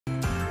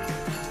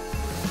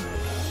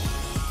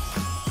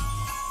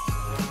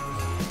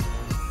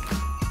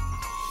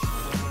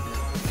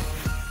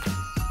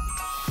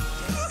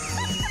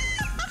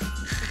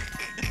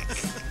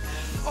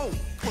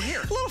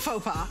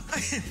faux pas.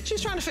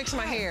 She's trying to fix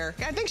my hair.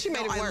 I think she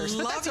made it worse.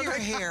 I love your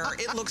hair.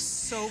 It looks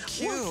so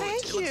cute. Well,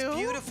 thank you. It looks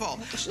beautiful.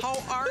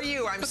 How are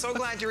you? I'm so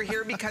glad you're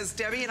here because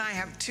Debbie and I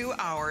have 2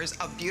 hours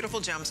of beautiful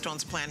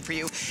gemstones planned for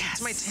you. Yes.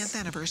 It's my 10th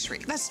anniversary.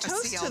 Let's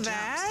toast to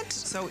that.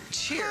 So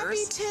cheers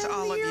Happy 10th to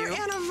all of you.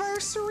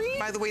 Anniversary.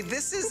 By the way,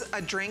 this is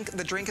a drink,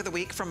 the drink of the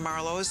week from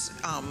Marlowe's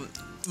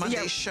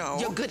Monday show.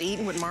 You're good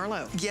eating with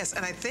Marlo. Yes,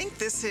 and I think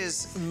this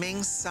is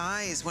Ming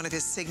Tsai's, one of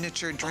his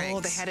signature drinks. Oh,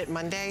 they had it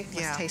Monday?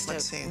 Let's taste it.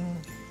 Let's see.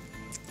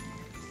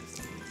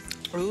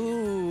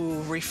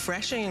 Ooh,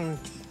 refreshing.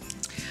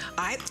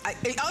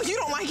 Oh, you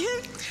don't like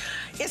it?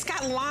 It's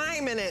got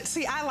lime in it.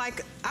 See, I'm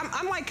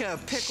like a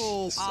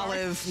pickle,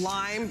 olive,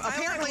 lime.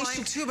 Apparently, I like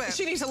lime too, but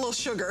she needs a little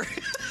sugar.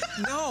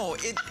 No,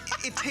 it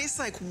tastes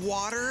like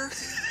water.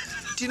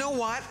 Do you know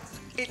what?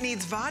 It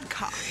needs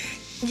vodka.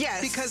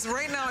 Yes. Because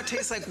right now it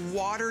tastes like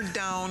watered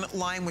down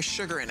lime with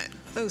sugar in it.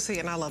 Oh, see,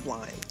 and I love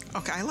lime.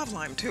 Okay, I love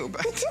lime too,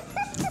 but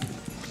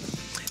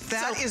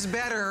that is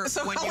better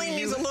so when Colleen you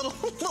use needs a little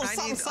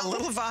a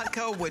little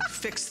vodka would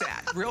fix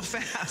that real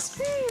fast.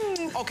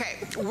 Okay,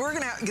 we're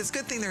gonna have, it's a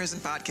good thing there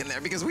isn't vodka in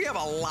there because we have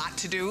a lot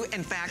to do.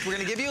 In fact, we're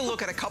gonna give you a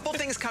look at a couple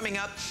things coming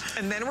up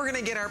and then we're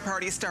gonna get our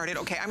party started.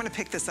 Okay, I'm gonna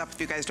pick this up if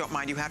you guys don't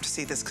mind. You have to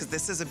see this because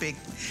this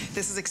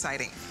is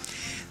exciting.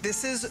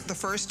 This is the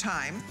first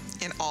time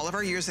in all of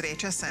our years at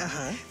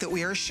HSN that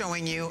we are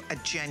showing you a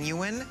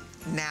genuine,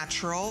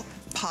 natural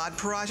Pod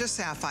Paraja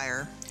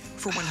sapphire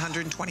for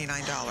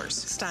 $129.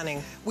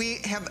 Stunning. We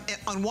have,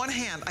 on one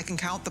hand, I can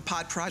count the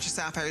Pod Paraja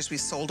sapphires we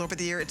sold over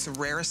the year. It's the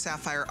rarest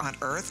sapphire on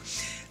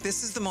earth.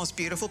 This is the most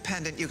beautiful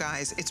pendant, you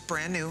guys. It's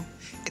brand new.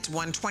 It's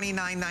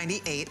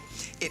 $129.98.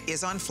 It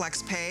is on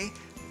FlexPay.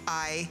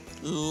 I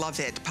love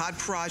it. Pod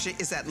Paraja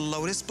is that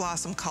lotus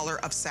blossom color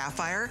of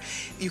sapphire.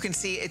 You can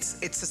see it's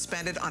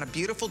suspended on a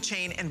beautiful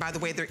chain. And by the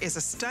way, there is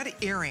a stud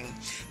earring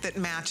that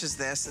matches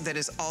this that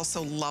is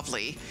also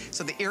lovely.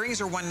 So the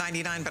earrings are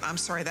 $199, but I'm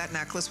sorry, that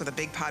necklace with a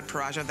big Pod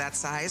Paraja of that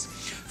size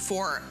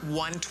for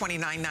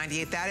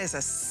 $129.98, that is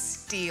a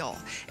steal.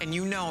 And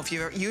you know, if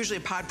you're usually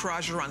a Pod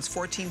Paraja runs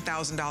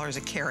 $14,000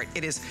 a carat.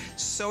 It is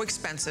so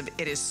expensive.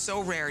 It is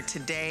so rare.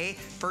 Today,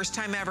 first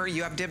time ever,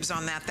 you have dibs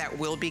on that. That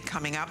will be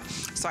coming up.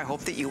 So I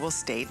hope that you will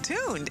stay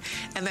tuned.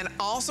 And then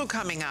also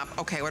coming up,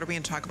 okay, what are we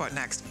gonna talk about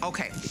next?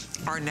 Okay,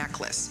 our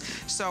necklace.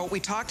 So we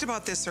talked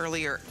about this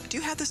earlier. Do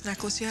you have this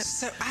necklace yet?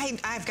 So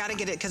I've got to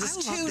get it because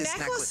it's 2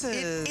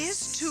 necklaces. It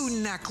is 2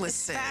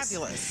 necklaces. It's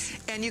fabulous.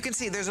 And you can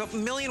see there's a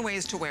million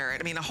ways to wear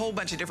it. I mean, a whole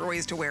bunch of different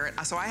ways to wear it.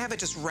 So I have it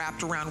just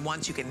wrapped around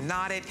once. You can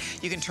knot it.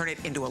 You can turn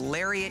it into a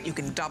lariat. You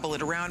can double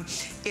it around.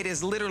 It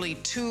is literally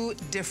 2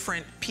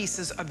 different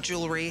pieces of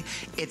jewelry.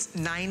 It's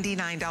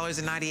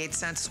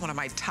 $99.98. It's one of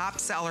my top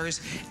sellers.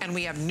 And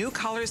we have new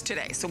colors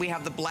today. So we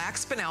have the black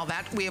spinel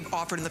that we have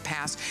offered in the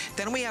past.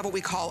 Then we have what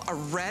we call a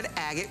red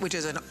agate, which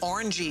is an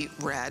orangey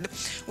red.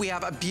 We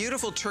have a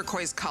beautiful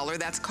turquoise color.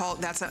 That's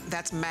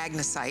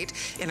magnesite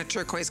in a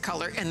turquoise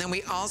color. And then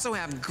we also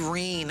have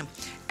green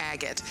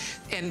agate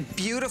and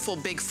beautiful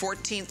big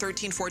 13,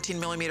 14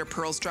 millimeter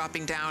pearls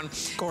dropping down.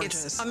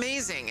 Gorgeous. It's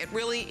amazing. It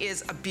really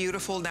is a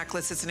beautiful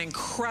necklace. It's an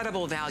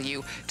incredible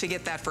value to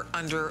get that for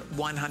under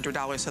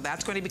 $100. So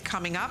that's going to be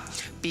coming up.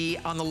 Be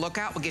on the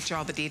lookout. We'll get you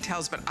all the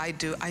details, but I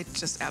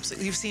just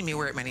absolutely, you've seen me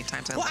wear it many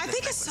times. Well, I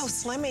think it's so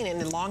slimming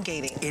and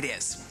elongating. It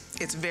is.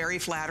 It's very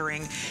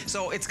flattering.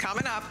 So it's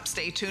coming up.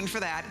 Stay tuned for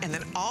that. And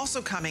then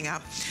also coming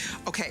up,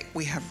 okay,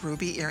 we have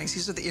ruby earrings.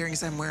 These are the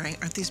earrings I'm wearing.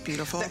 Aren't these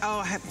beautiful? Oh,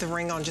 I have the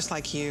ring on just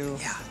like you.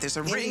 Yeah, there's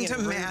a ring to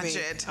match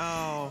it.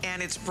 Oh.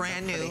 And it's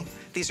brand new.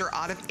 These are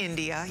out of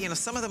India. You know,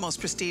 some of the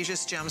most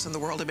prestigious gems in the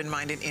world have been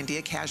mined in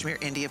India. Kashmir,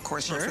 India, of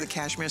course, known for the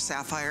Kashmir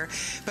sapphire.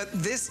 But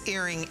this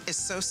earring is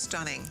so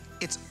stunning.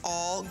 It's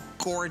all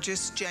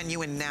gorgeous,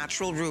 genuine,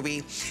 natural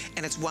ruby.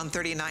 And it's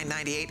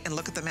 $139.98. And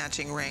look at the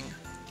matching ring.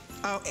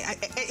 Oh,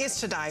 it's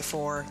to die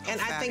for.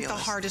 And I think the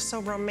heart is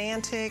so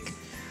romantic.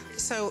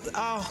 So,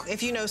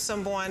 if you know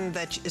someone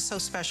that is so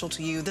special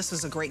to you, this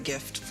is a great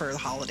gift for the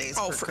holidays.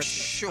 Oh, for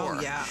sure.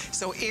 Oh, yeah.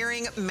 So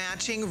earring,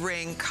 matching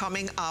ring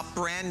coming up,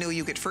 brand new.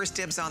 You get first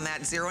dibs on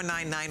that,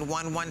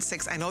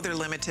 099116. I know they're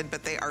limited,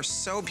 but they are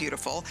so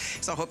beautiful.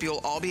 So I hope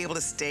you'll all be able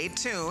to stay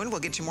tuned. We'll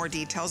get you more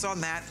details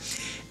on that.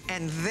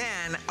 And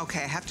then,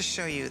 okay, I have to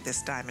show you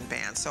this diamond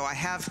band. So I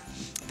have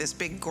this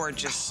big,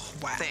 gorgeous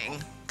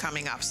thing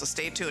coming up, so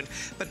stay tuned.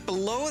 But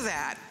below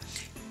that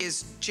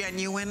is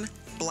genuine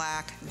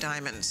black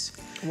diamonds.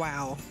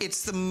 Wow.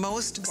 It's the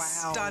most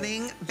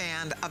stunning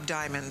band of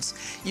diamonds.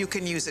 You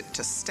can use it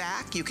to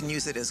stack, you can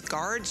use it as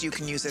guards, you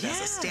can use it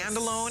as a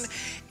standalone.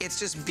 It's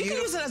just beautiful. You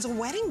can use it as a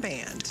wedding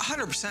band.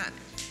 100%.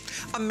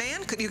 A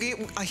man could, you get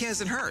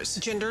his and hers.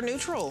 Gender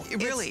neutral.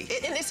 Really.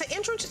 And it's an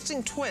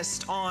interesting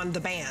twist on the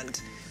band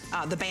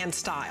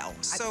style.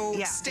 So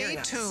stay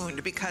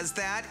tuned because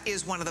that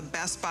is one of the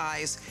best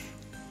buys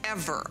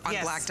ever on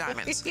black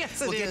diamonds.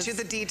 Yes, we'll get you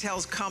the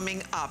details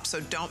coming up, so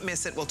don't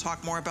miss it. We'll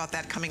talk more about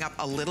that coming up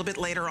a little bit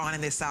later on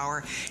in this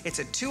hour. It's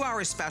a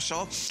 2-hour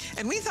special,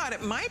 and we thought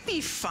it might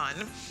be fun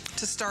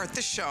to start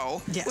the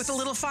show with a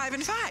little 5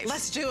 and 5.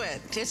 Let's do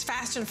it. It's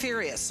fast and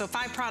furious. So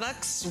 5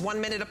 products,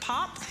 1 minute a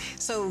pop.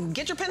 So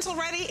get your pencil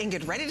ready and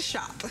get ready to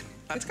shop.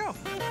 Let's go.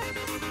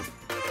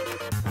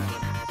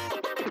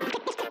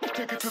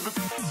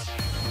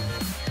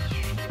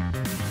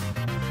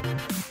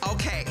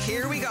 Okay,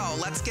 here we go.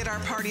 Let's get our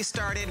party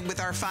started with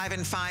our 5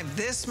 and 5.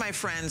 This, my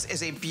friends,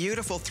 is a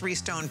beautiful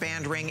 3-stone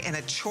band ring and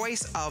a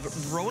choice of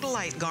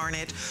rhodolite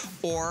garnet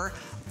or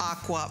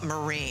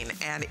aquamarine,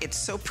 and it's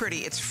so pretty.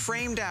 It's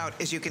framed out,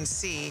 as you can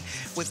see,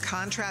 with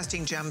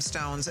contrasting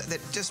gemstones that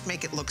just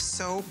make it look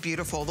so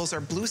beautiful. Those are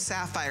blue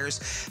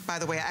sapphires. By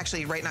the way,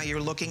 actually, right now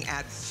you're looking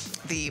at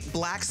the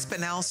black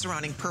spinel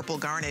surrounding purple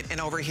garnet, and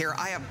over here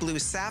I have blue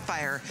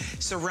sapphire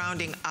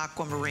surrounding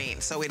aquamarine.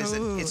 So it is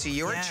it's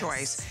your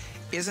choice.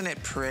 Isn't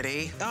it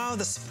pretty? Oh,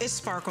 it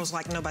sparkles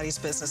like nobody's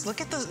business. Look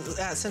at the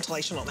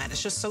scintillation on that.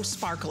 It's just so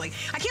sparkly.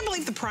 I can't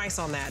believe the price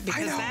on that,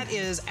 because that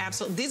is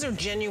absolutely, these are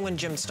genuine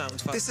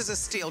gemstones, folks. This is a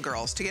steal,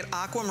 girls. To get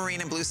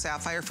aquamarine and blue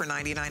sapphire for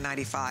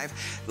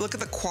 $99.95. Look at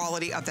the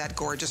quality of that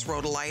gorgeous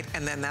rhodolite,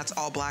 and then that's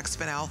all black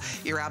spinel.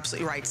 You're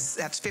absolutely right.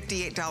 That's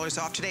 $58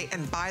 off today.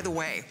 And by the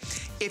way,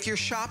 if you're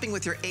shopping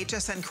with your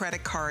HSN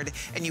credit card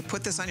and you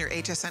put this on your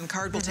HSN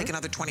card, we'll take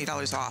another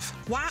 $20 off.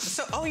 Wow.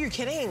 So, oh, you're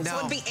kidding. No. So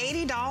it'd be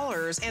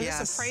 $80, and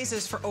this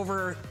appraises for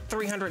over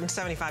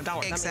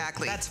 $375.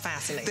 Exactly. I mean, that's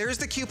fascinating. There's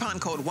the coupon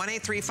code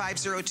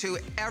 183502.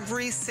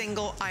 Every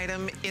single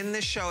item in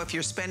the show, if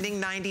you're spending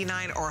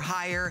 $99 or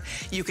higher,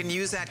 you can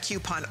use that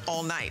coupon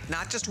all night,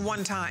 not just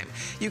one time.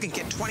 You can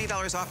get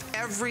 $20 off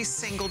every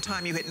single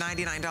time you hit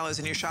 $99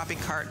 in your shopping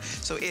cart.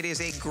 So it is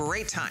a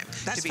great time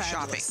to be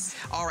shopping.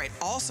 All right.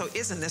 Also,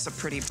 isn't this a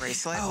pretty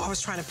bracelet? Oh, I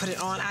was trying to put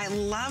it on. I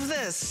love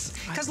this,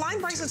 because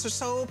line bracelets are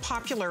so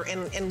popular,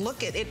 and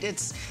look at it.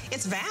 It's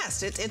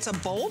vast. It's a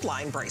bold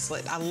line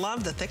bracelet. I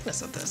love the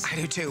thickness of this. I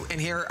do too. And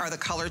here are the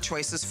color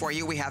choices for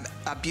you. We have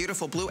a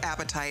beautiful blue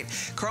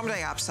apatite, chrome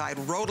diopside,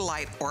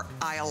 rhodolite, or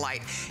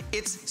iolite.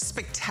 It's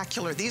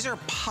spectacular. These are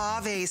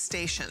pave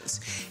stations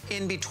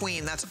in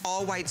between. That's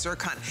all white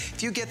zircon.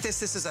 If you get this,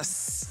 this is a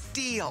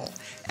steal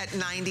at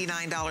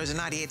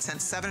 $99.98,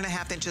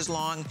 7.5 inches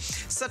long.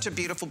 Such a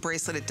beautiful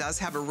bracelet. It does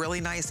have a really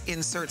nice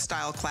insert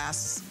style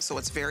clasp, so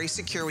it's very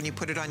secure when you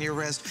put it on your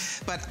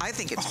wrist, but I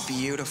think it's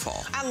beautiful.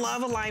 I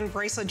love a line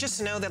bracelet.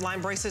 Just know that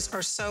line bracelets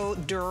are so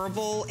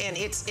durable, and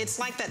it's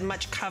like that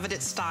much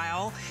coveted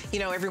style. You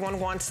know, everyone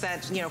wants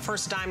that, you know,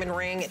 first diamond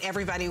ring, and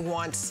everybody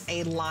wants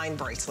a line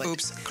bracelet.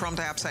 Oops, chrome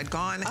diopside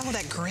gone. Oh,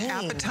 that green.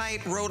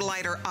 Apatite,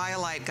 rhodolite, or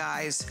iolite,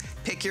 guys.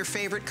 Pick your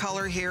favorite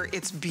color here.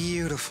 It's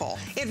beautiful.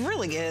 It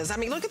really is. I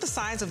mean, look at the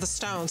size of the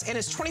stones, and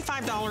it's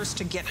 $25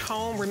 to get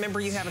home. Remember,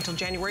 you have until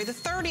January the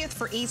 30th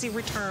for easy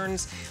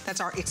returns.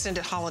 That's our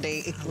extended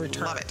holiday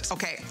return. Love it.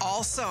 Okay,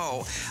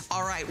 also,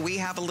 all right, we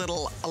have a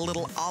little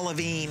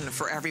olivine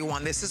for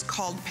everyone. This is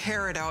called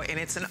Peridot, and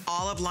it's an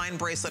olive line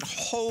bracelet.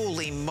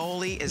 Holy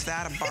moly, is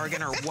that a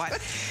bargain or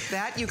what?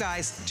 That, you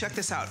guys, check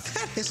this out.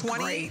 It's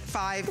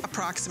 25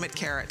 approximate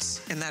carats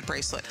in that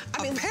bracelet.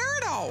 I mean,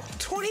 Peridot.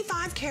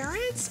 25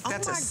 carats? Oh my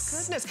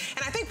goodness.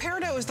 And I think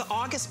Peridot is the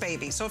August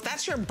baby. So if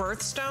that's your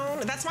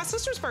birthstone, that's my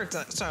sister's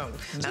birthstone. So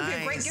it'd be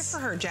a great gift for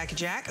her, Jackie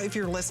Jack, if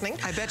you're listening.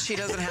 I bet she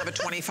doesn't have a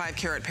 25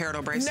 carat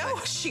Peridot bracelet. No,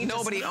 she does not.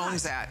 Nobody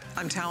owns that.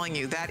 I'm telling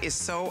you, that is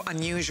so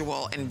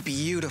unusual and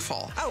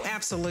beautiful. Oh,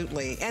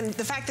 absolutely. And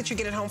the fact that you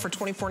get it home for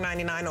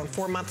 $24.99 on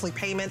 4 monthly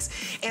payments,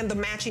 and the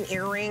matching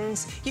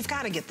earrings, you've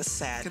got to get the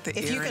set.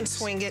 If you can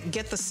swing it,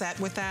 get the set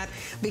with that,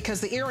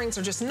 because the earrings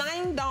are just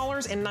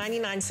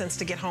 $9.99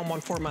 to get home on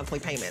 4 monthly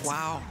payments.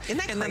 Wow. Isn't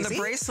that crazy? And then the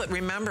bracelet,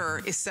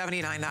 remember, is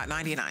 $79, not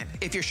 $99,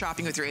 if you're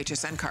shopping with your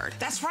HSN card.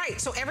 That's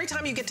right. So every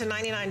time you get to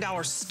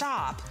 $99,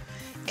 stop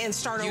and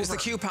start over. Use the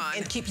coupon.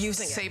 And keep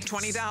using it. Save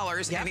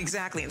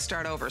 $20 and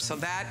start over. So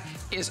that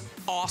is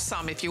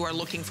awesome if you are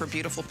looking for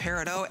beautiful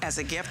Peridot as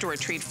a gift or a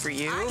treat for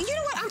you. You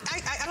know what?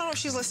 I don't know if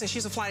she's listening.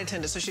 She's a flight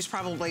attendant, so she's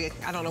probably,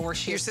 I don't know where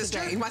she is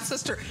today. My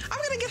sister. I'm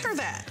going to get her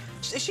that.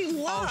 She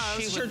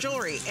loves her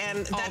jewelry,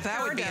 and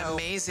that would be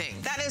amazing.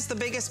 That is the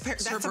biggest.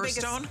 That's her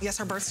birthstone? Yes,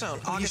 her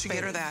birthstone. You should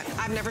get her that.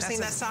 I've never seen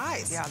that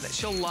size. Yeah,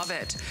 she'll love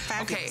it.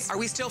 Fabulous. Okay, are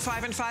we still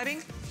 5 and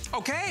 5-ing?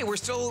 Okay, we're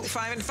still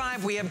 5 and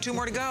 5. We have 2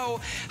 more to go.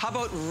 How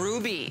about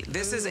ruby?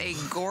 This is a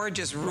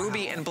gorgeous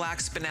ruby and black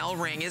spinel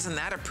ring. Isn't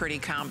that a pretty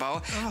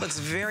combo? Looks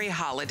very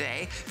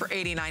holiday for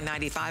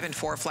 $89.95 and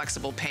 4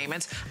 flexible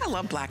payments. I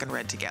love black and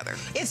red together.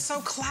 It's so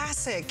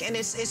classic, and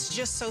it's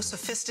just so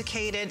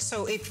sophisticated.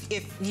 So if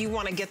you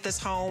want to get this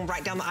home,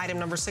 write down the item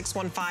number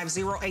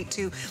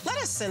 615082. Let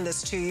us send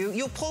this to you.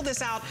 You'll pull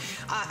this out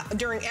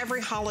during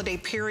every holiday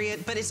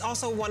period, but it's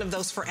also one of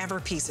those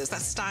forever pieces.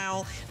 That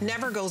style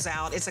never goes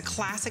out. It's a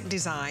classic classic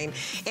design.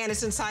 And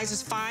it's in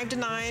sizes 5 to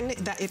 9.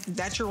 If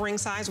that's your ring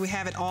size, we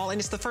have it all. And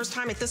it's the first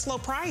time at this low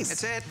price.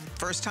 That's it.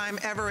 First time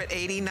ever at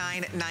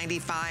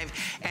 $89.95.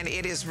 And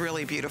it is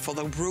really beautiful.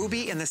 The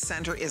ruby in the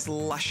center is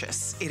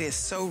luscious. It is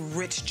so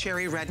rich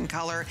cherry red in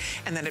color.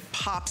 And then it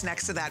pops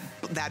next to that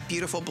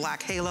beautiful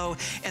black halo.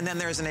 And then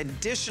there's an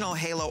additional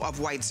halo of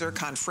white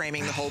zircon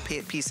framing the whole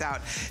piece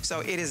out.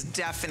 So it is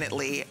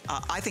definitely,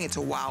 I think it's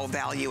a wow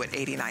value at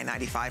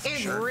 $89.95 for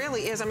sure. It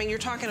really is. I mean, you're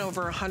talking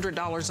over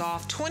 $100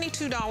 off,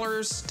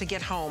 $22 to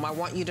get home. I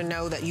want you to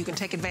know that you can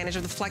take advantage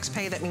of the flex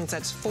pay. That means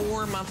that's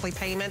 4 monthly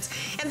payments.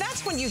 And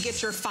that's when you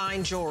get your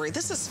fine jewelry.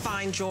 This is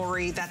fine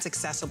jewelry that's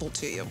accessible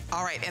to you.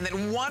 All right, and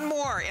then one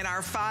more in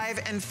our 5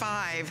 and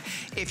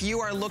 5. If you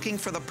are looking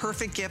for the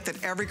perfect gift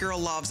that every girl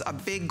loves, a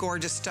big,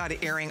 gorgeous stud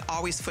earring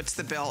always foots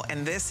the bill,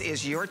 and this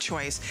is your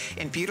choice.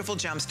 In beautiful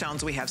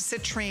gemstones, we have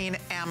citrine,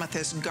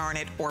 amethyst,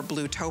 garnet, or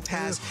blue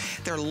topaz. Ooh.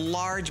 They're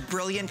large,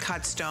 brilliant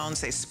cut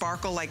stones. They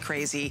sparkle like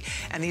crazy,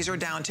 and these are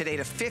down today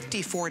to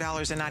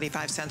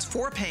 $54.95,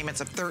 4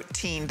 payments of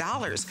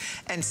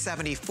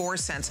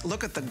 $13.74.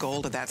 Look at the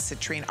gold of that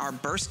citrine, our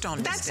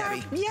birthstone, Miss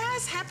Debbie.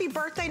 Yes, happy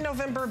birthday,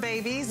 November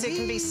babies. It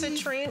can be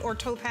citrine or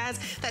topaz.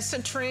 That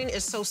citrine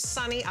is so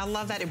sunny. I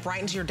love that. It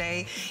brightens your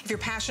day. If you're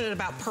passionate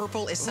about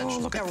purple, it's such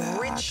a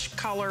rich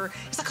color.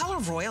 It's the color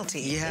of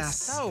royalty. Yes.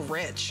 It's so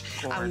rich.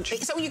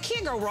 So you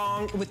can't go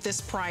wrong with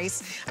this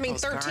price. I mean,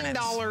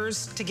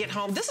 $13 to get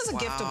home. This is a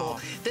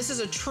giftable. This is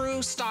a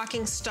true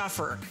stocking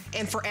stuffer.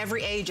 And for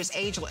every age, it's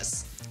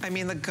ageless. I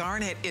mean, the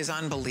garnet is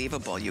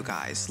unbelievable, you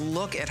guys.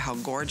 Look at how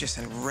gorgeous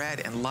and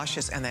red and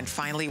luscious. And then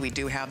finally, we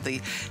do have the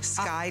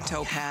sky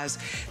topaz.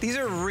 These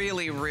are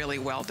really, really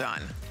well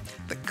done.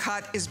 The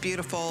cut is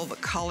beautiful. The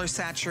color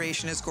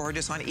saturation is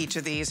gorgeous on each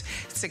of these.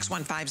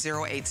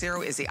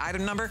 615080 is the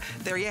item number.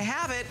 There you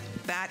have it.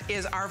 That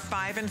is our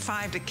 5 and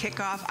 5 to kick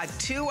off a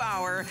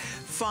 2-hour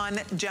fun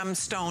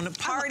gemstone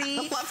party.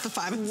 I love the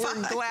 5 and 5.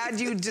 We're glad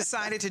you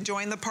decided to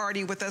join the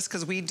party with us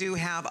because we do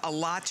have a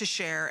lot to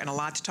share and a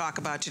lot to talk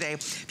about today.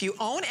 If you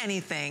own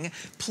anything,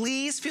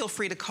 please feel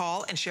free to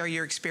call and share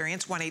your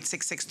experience,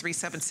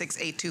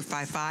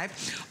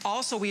 1-866-376-8255.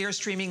 Also, we are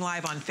streaming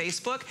live on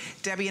Facebook.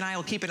 Debbie and I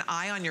will keep an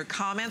eye on your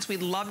comments.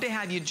 We'd love to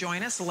have you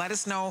join us. Let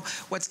us know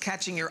what's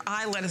catching your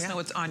eye. Let us know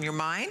what's on your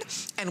mind.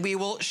 And we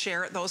will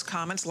share those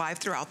comments live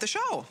throughout the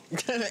show.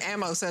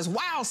 Ammo says,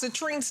 wow,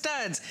 citrine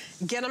studs.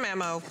 Get them,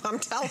 Ammo. I'm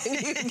telling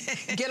you,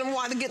 get them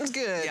while the getting's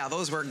good. Yeah,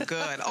 those were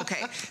good.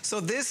 Okay,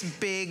 so this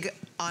big,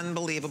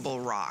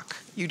 unbelievable rock.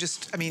 You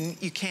just, I mean,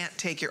 you can't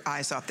take your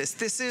eyes off this.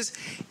 This is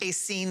a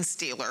scene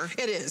stealer.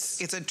 It is.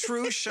 It's a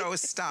true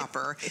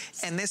showstopper.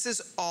 And this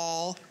is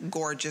all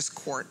gorgeous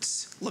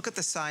quartz. Look at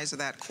the size of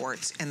that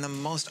quartz and the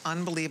most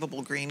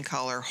unbelievable green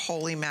color.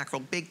 Holy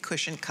mackerel, big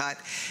cushion cut.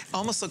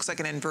 Almost looks like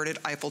an inverted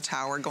Eiffel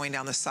Tower going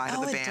down the side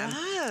of the band. It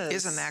does.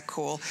 Isn't that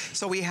cool?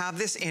 So we have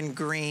this in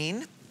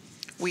green.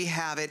 We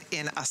have it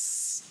in a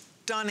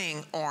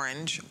stunning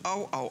orange.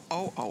 I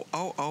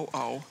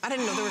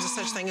didn't know there was a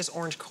such thing as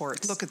orange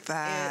quartz. Look at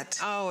that.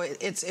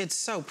 It's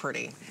so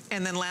pretty.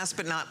 And then last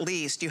but not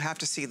least, you have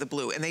to see the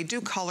blue. And they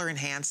do color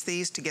enhance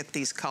these to get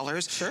these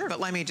colors. Sure. But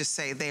let me just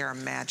say, they are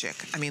magic.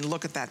 I mean,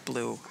 look at that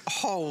blue.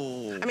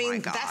 Oh, I mean, my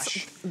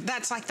gosh.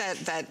 That's like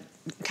that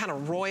kind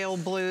of royal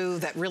blue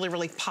that really,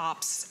 really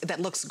pops, that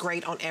looks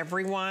great on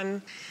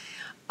everyone.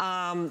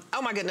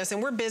 Oh my goodness,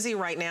 and we're busy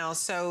right now,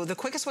 so the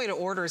quickest way to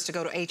order is to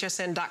go to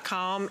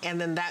hsn.com,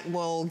 and then that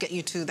will get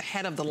you to the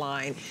head of the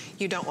line.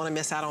 You don't want to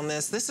miss out on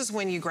this. This is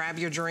when you grab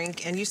your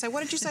drink and you say,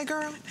 what did you say,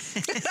 girl?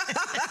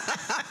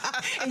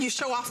 And you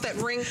show off that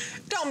ring.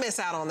 Don't miss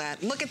out on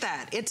that. Look at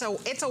that. It's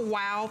a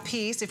wow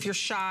piece. If you're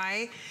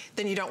shy,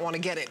 then you don't want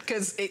to get it,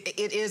 because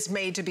it is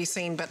made to be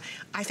seen, but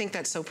I think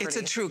that's so pretty. It's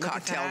a true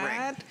cocktail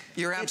ring.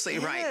 You're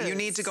absolutely right. You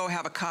need to go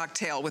have a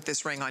cocktail with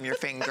this ring on your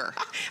finger.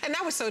 And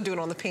I would so do it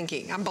on the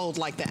pinky. I'm bold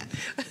like that.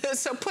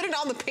 So put it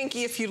on the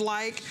pinky if you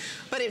like,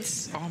 but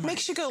it's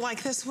makes you go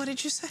like this. What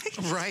did you say?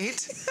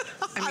 Right?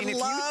 I mean,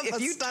 if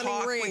you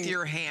talk with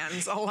your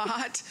hands a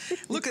lot,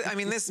 look at, I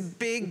mean, this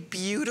big,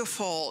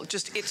 beautiful,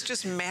 it's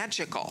just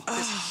magical.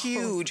 This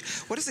huge.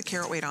 What is the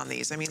carat weight on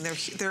these? I mean,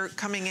 they're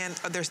coming in,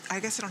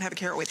 I guess I don't have a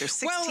carat weight. They're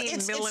 16 millimeter.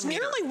 It's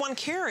nearly 1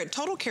 carat.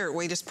 Total carat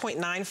weight is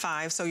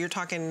 0.95, so you're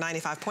talking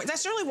 95 points.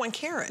 That's nearly 1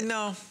 carat.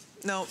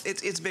 No,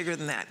 it's bigger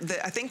than that.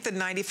 I think the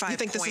 95 You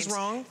think points this is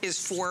wrong?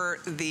 Is for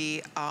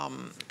the,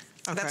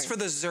 that's for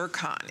the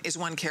zircon, is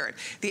 1 carat.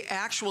 The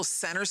actual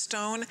center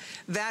stone,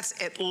 that's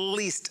at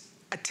least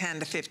a 10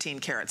 to 15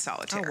 carat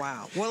solitaire. Oh,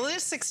 wow. Well, it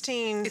is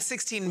 16 It's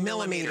 16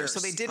 millimeters. So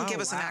they didn't give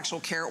us an wow. actual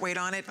carat weight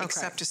on it,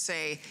 except to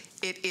say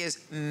it is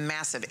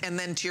massive. And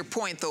then to your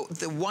point,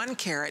 the 1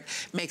 carat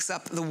makes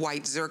up the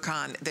white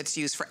zircon that's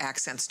used for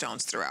accent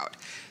stones throughout.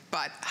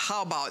 But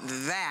how about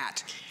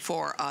that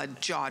for a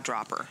jaw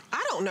dropper?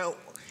 I don't know.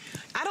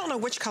 I don't know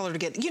which color to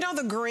get. You know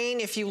the green,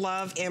 if you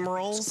love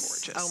emeralds.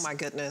 It's gorgeous. Oh my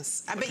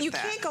goodness. But you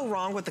can't go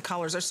wrong with the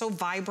colors. They're so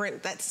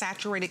vibrant, that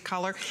saturated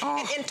color.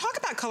 Oh. And talk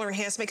about color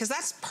enhancement, because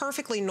that's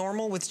perfectly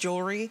normal with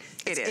jewelry.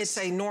 It is. It's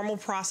a normal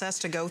process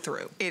to go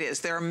through. It is.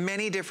 There are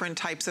many different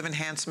types of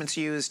enhancements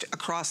used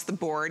across the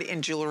board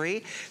in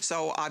jewelry.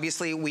 So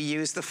obviously we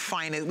use the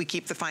finest, we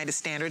keep the finest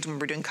standards when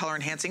we're doing color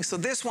enhancing. So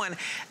this one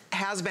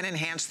has been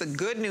enhanced. The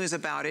good news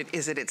about it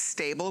is that it's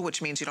stable,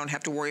 which means you don't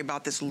have to worry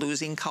about this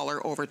losing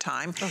color over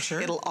time. Oh,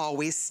 sure. It'll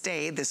always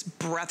stay this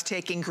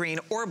breathtaking green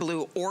or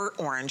blue or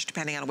orange,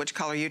 depending on which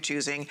color you're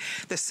choosing.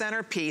 The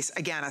centerpiece,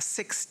 again, a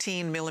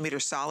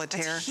 16mm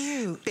solitaire. That's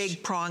huge.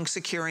 Big prong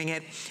securing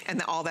it,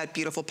 and all that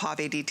beautiful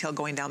pave detail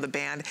going down the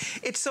band.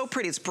 It's so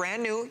pretty. It's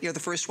brand new. You're the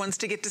first ones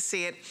to get to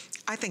see it.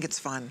 I think it's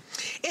fun.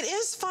 It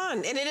is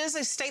fun, and it is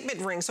a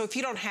statement ring. So if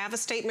you don't have a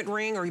statement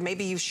ring, or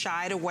maybe you've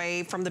shied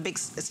away from the big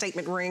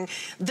statement ring,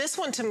 this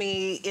one to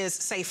me is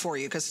safe for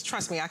you, because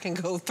trust me, I can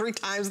go 3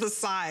 times the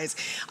size.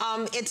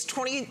 It's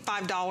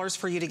 $25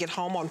 for you to get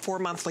home on 4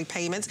 monthly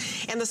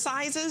payments, and the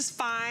sizes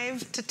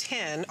 5 to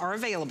 10 are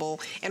available.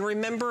 And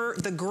remember,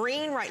 the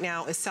green right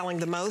now is selling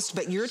the most,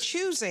 but you're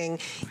choosing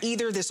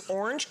either this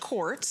orange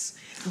quartz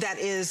that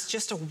is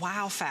just a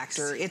wow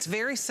factor. It's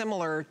very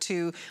similar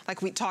to,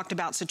 like we talked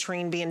about,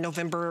 citrine being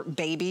November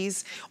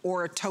babies,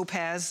 or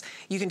topaz.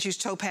 You can choose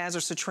topaz or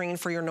citrine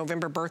for your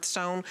November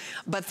birthstone,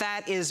 but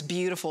that is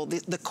beautiful.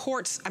 The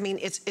quartz, I mean,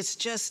 it's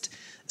just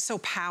so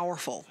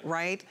powerful,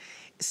 right?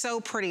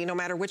 So pretty, no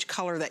matter which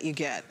color that you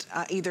get.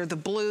 Either the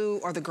blue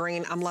or the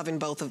green. I'm loving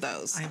both of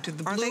those. The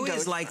blue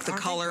is like the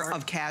color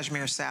of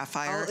cashmere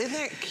sapphire. Oh, isn't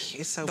that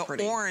cute? It's so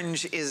pretty. The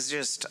orange is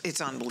just,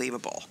 it's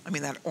unbelievable. I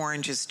mean, that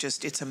orange is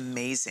just, it's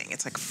amazing.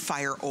 It's like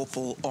fire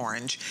opal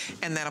orange.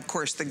 And then, of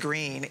course, the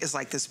green is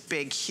like this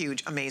big,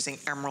 huge, amazing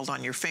emerald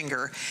on your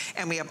finger.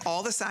 And we have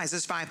all the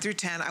sizes, 5 through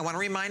 10. I want to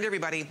remind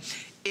everybody,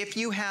 if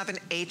you have an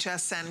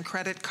HSN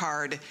credit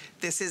card,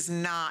 this is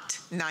not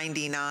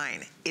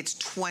 $99. It's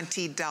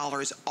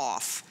 $20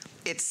 off.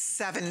 It's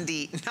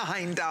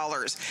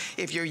 $79.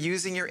 If you're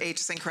using your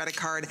HSN credit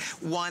card,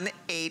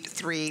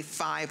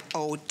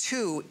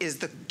 183502 is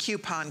the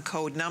coupon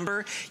code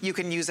number. You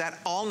can use that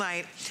all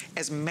night,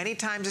 as many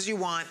times as you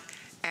want,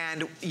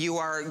 and you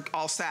are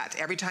all set.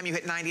 Every time you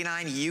hit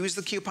 99, use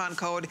the coupon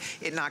code.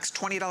 It knocks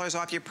 $20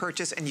 off your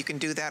purchase, and you can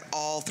do that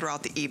all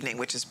throughout the evening,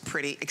 which is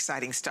pretty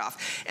exciting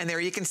stuff. And there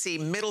you can see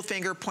middle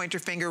finger, pointer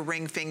finger,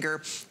 ring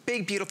finger,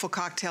 big, beautiful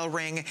cocktail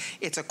ring.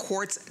 It's a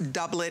quartz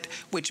doublet,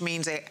 which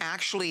means they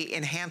actually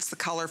enhance the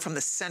color from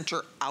the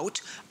center out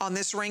on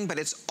this ring, but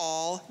it's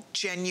all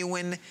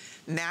genuine,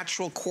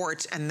 natural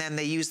quartz, and then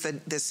they use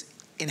this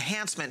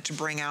enhancement to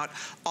bring out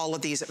all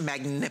of these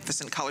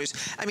magnificent colors.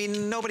 I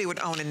mean, nobody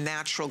would own a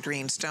natural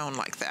green stone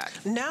like that.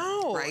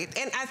 No. Right?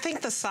 And I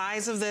think the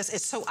size of this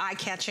is so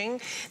eye-catching.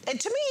 And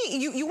to me,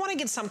 you want to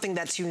get something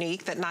that's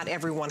unique that not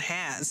everyone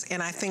has.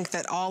 And I think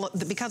that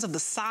because of the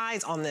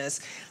size on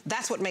this,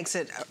 that's what makes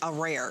it a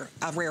rare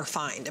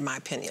find, in my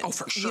opinion. Oh,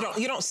 for sure.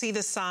 You don't see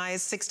this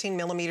size,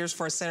 16mm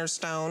for a center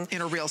stone.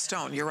 In a real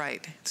stone, you're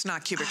right. It's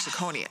not cubic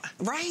zirconia.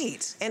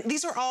 Right. And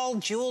these are all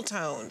jewel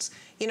tones.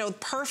 You know,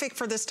 perfect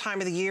for this time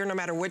of the year, no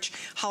matter which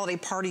holiday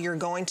party you're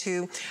going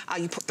to.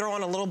 You throw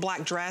on a little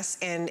black dress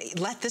and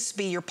let this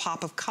be your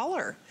pop of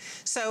color.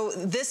 So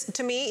this,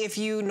 to me, if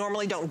you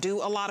normally don't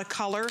do a lot of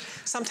color,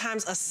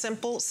 sometimes a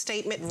simple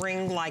statement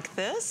ring like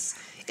this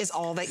is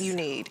all that you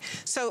need.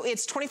 So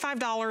it's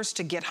 $25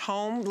 to get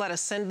home. Let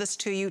us send this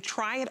to you.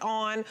 Try it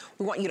on.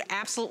 We want you to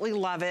absolutely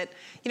love it.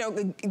 You know,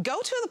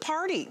 go to the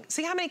party.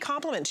 See how many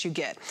compliments you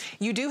get.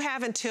 You do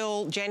have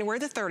until January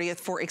the 30th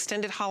for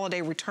extended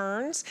holiday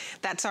returns.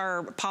 That's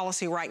our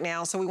policy right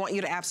now. So we want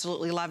you to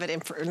absolutely love it.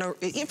 And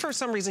if for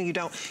some reason you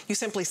don't, you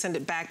simply send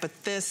it back. But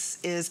this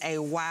is a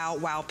wow,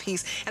 wow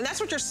piece. And that's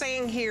what you're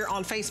saying here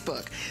on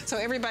Facebook. So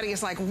everybody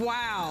is like,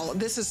 wow,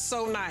 this is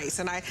so nice.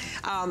 And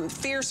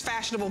Fierce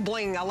Fashionable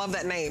Bling, I love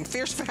that name.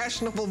 Fierce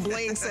Fashionable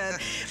Bling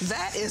said,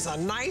 that is a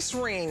nice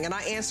ring. And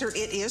I answered,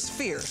 it is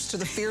fierce, to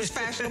the fierce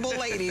fashionable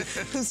lady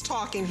who's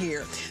talking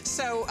here.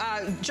 So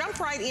jump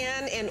right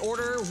in and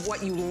order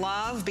what you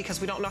love,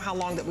 because we don't know how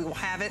long that we will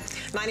have it.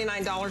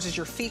 $99 is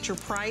your feature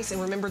price.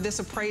 And remember, this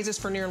appraises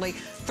for nearly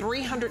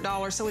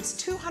 $300. So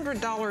it's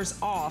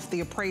 $200 off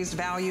the appraised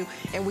value.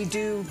 And we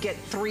do get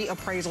 3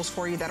 appraisals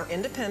for you that are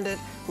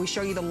independent. We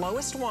show you the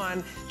lowest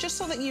one, just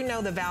so that you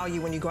know the value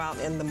when you go out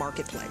in the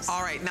marketplace.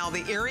 All right, now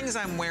the earrings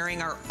I'm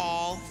wearing are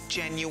all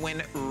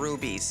genuine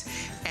rubies,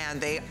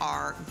 and they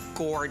are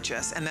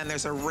gorgeous. And then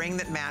there's a ring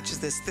that matches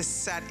this. This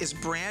set is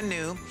brand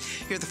new.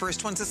 You're the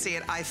first ones to see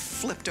it. I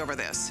flipped over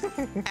this.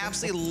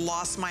 Absolutely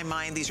lost my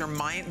mind. These are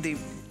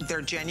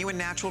they're genuine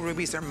natural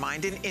rubies. They're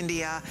mined in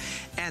India,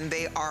 and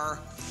they are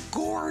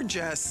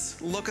gorgeous.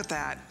 Look at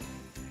that.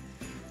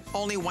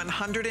 Only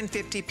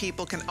 150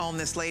 people can own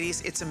this,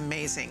 ladies. It's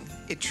amazing.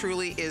 It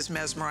truly is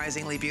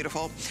mesmerizingly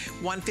beautiful.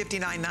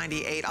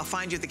 $159.98. I'll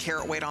find you the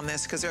carat weight on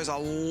this because there's a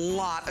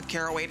lot of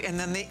carat weight. And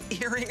then the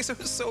earrings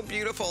are so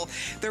beautiful.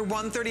 They're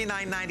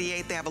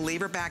 $139.98. They have a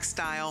lever back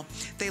style.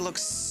 They look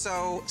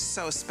so,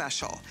 so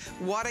special.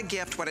 What a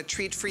gift, what a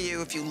treat for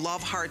you. If you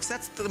love hearts,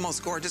 that's the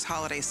most gorgeous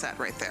holiday set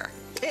right there.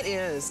 It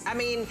is. I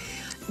mean,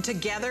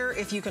 together,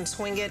 if you can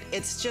swing it,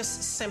 it's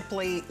just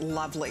simply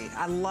lovely.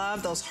 I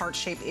love those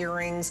heart-shaped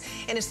earrings,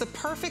 and it's the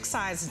perfect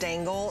size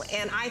dangle,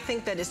 and I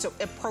think that it's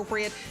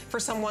appropriate for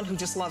someone who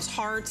just loves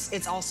hearts.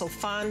 It's also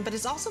fun, but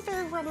it's also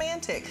very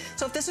romantic.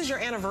 So if this is your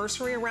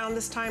anniversary around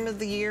this time of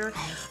the year,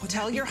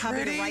 tell your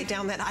hubby to write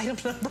down that item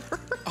number.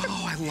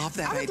 Oh, I love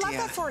that idea. I would love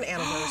that for an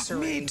anniversary.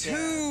 Me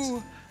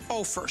too.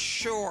 Oh, for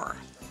sure.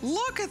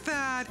 Look at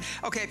that.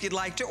 Okay, if you'd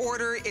like to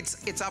order,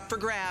 it's up for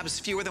grabs.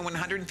 Fewer than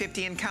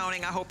 150 and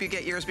counting. I hope you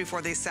get yours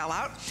before they sell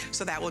out.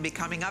 So that will be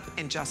coming up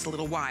in just a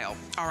little while.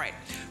 All right,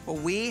 well,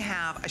 we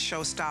have a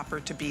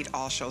showstopper to beat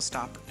all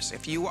showstoppers.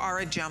 If you are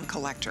a gem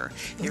collector,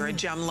 you're a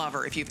gem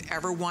lover, if you've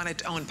ever wanted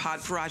to own Pod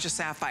Paraja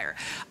Sapphire,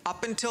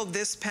 up until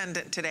this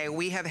pendant today,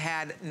 we have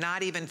had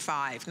not even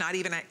five,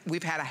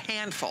 we've had a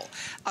handful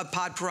of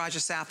Pod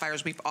Paraja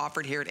Sapphires we've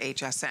offered here at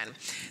HSN.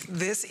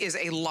 This is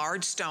a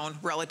large stone,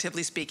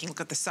 relatively speaking. Look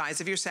at the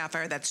size of your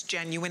sapphire. That's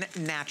genuine,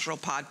 natural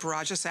Pod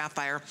Paraja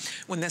Sapphire.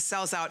 When this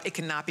sells out, it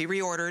cannot be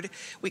reordered.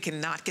 We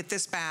cannot get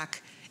this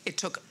back. It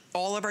took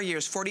all of our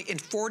years, in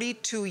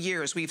 42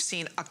 years, we've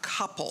seen a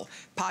couple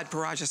Pod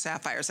Paraja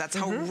Sapphires. That's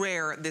how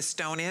rare this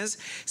stone is.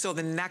 So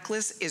the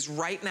necklace is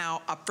right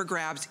now up for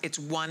grabs. It's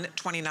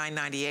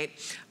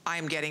 $129.98. I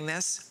am getting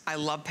this. I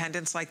love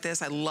pendants like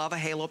this. I love a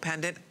halo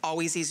pendant,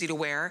 always easy to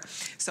wear.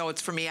 So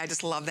it's, for me, I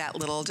just love that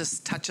little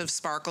just touch of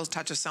sparkles,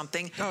 touch of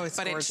something. Oh, it's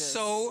gorgeous. It's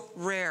so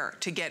rare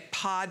to get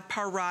Pod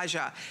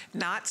Paraja,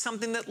 not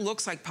something that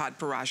looks like Pod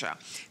Paraja.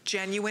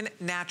 Genuine,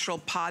 natural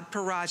Pod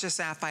Paraja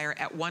Sapphire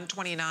at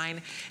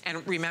 $129.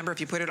 And remember,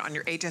 if you put it on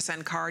your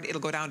HSN card,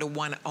 it'll go down to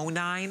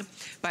 $109.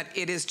 But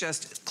it is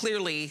just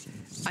clearly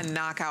a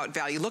knockout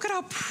value. Look at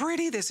how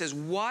pretty this is.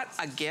 What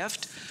a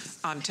gift.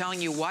 I'm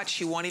telling you what,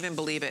 she won't even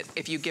believe it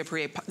if you give her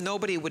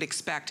nobody would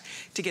expect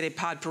to get a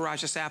Pod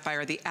Paraja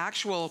Sapphire. The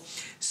actual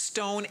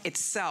stone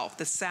itself,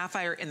 the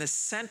sapphire in the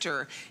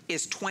center,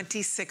 is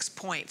 26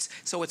 points.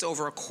 So it's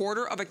over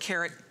 1/4 of a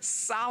carat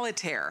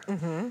solitaire.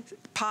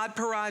 Pod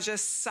Paraja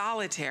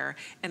solitaire.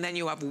 And then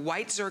you have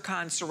white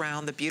zircon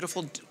surround, the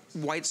beautiful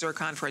white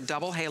zircon for a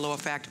double halo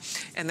effect.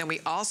 And then we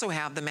also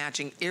have the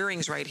matching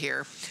earrings right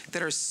here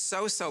that are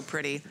so, so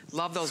pretty.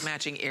 Love those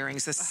matching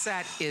earrings. The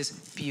set is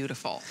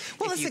beautiful,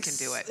 well, if you can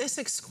do it. It's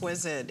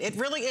exquisite. It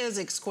really is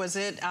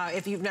exquisite.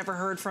 If you've never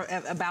heard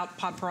about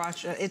Pod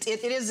Paraja, it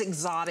is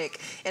exotic.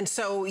 And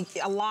so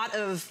a lot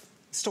of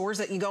stores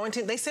that you go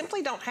into, they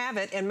simply don't have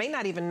it and may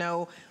not even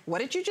know, what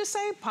did you just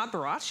say, Pod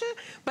Paraja?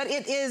 But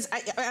it is,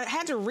 I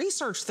had to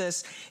research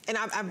this, and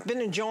I've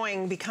been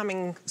enjoying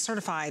becoming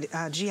certified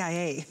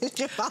GIA.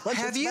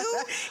 Have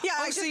you? Yeah.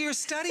 Oh, so you're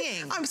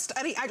studying. I'm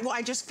studying. Well,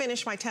 I just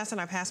finished my test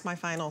and I passed my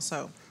final,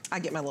 so I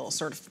get my little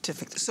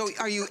certificate. So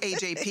are you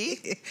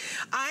AJP?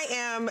 I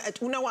am,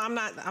 no, I'm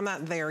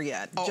not there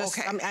yet. Oh,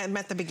 okay. I'm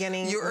at the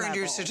beginning. You earned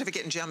your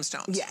certificate in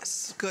Gemstones?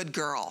 Yes. Good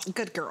girl.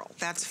 Good girl.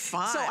 That's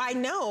fun. So I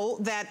know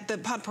that the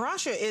Pod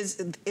Paraja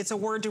it's a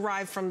word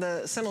derived from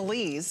the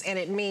Sinhalese, and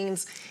it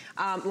means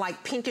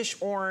like pinkish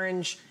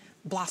orange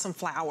blossom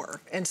flower.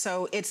 And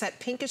so it's that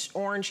pinkish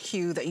orange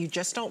hue that you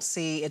just don't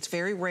see. It's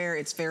very rare,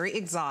 it's very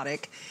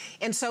exotic.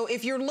 And so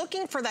if you're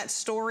looking for that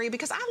story,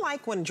 because I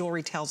like when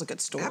jewelry tells a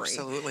good story.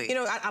 Absolutely. You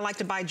know, I like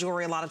to buy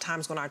jewelry a lot of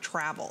times when I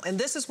travel. And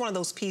this is one of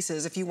those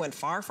pieces, if you went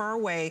far, far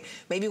away,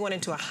 maybe went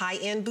into a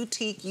high-end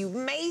boutique, you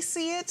may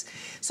see it.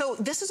 So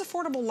this is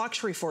affordable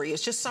luxury for you.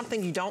 It's just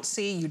something you don't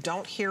see, you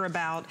don't hear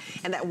about,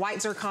 and that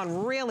white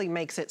zircon really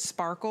makes it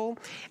sparkle.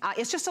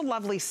 It's just a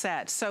lovely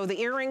set. So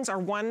the earrings are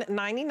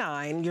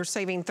 $199. You're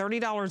saving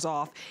 $30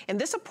 off,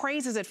 and this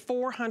appraises at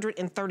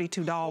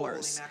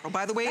 $432.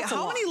 By the way,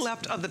 how many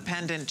left of the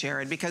pendant,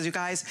 Jared? Because you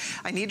guys,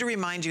 I need to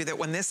remind you that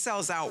when this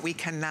sells out, we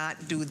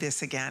cannot do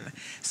this again.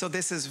 So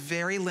this is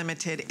very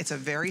limited. It's a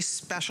very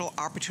special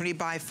opportunity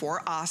buy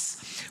for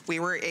us. We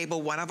were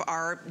able, one of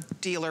our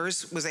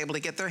dealers was able to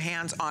get their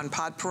hands on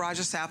Pod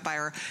Paraja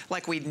Sapphire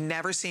like we'd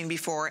never seen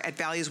before at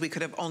values we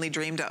could have only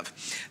dreamed of.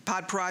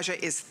 Pod Paraja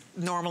is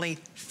normally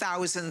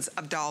thousands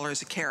of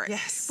dollars a carat.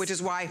 Yes. Which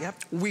is why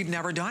we've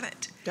never done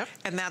it. Yep.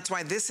 And that's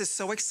why this is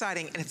so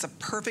exciting, and it's a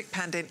perfect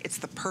pendant. It's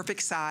the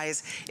perfect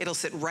size. It'll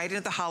sit right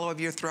into the hollow of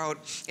your throat.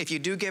 If you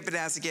do give it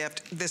as a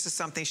gift, this is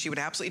something she would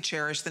absolutely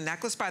cherish. The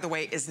necklace, by the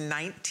way, is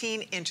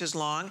 19 inches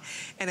long,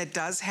 and it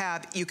does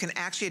have, you can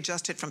actually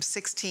adjust it from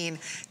 16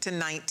 to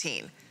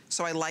 19.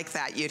 So I like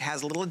that. It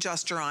has a little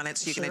adjuster on it,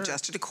 so you can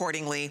adjust it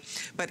accordingly.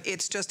 But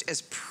it's just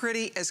as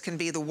pretty as can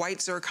be. The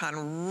white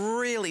zircon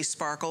really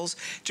sparkles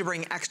to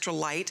bring extra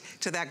light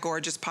to that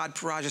gorgeous Pod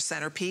Peraja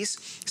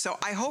centerpiece. So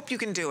I hope you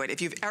can do it.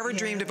 If you've ever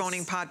dreamed of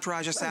owning Pod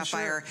Peraja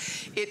Sapphire,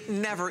 it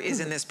never is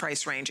in this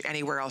price range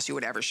anywhere else you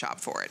would ever shop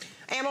for it.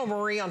 Ammo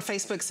Marie on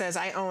Facebook says,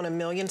 I own 1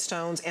 million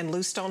stones and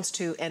loose stones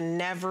too, and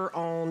never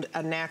owned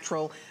a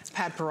natural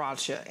Pod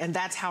Peraja, and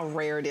that's how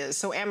rare it is.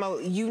 So Ammo,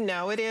 you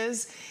know it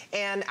is,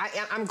 and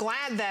I'm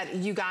glad that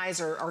you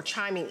guys are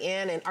chiming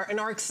in and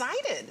are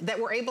excited that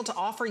we're able to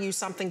offer you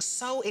something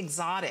so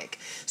exotic.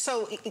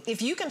 So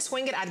if you can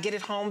swing it, I'd get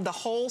it home. The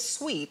whole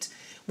suite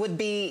would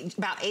be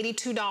about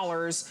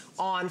 $82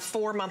 on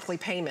 4 monthly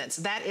payments.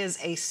 That is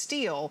a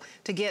steal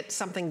to get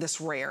something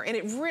this rare. And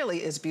it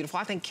really is beautiful.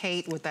 I think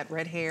Kate with that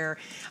red hair,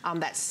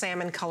 that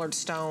salmon colored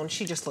stone,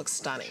 she just looks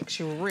stunning.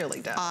 She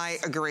really does. I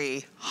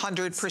agree,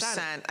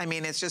 100%. I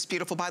mean, it's just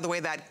beautiful. By the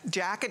way, that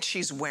jacket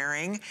she's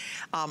wearing,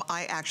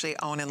 I actually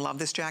own and love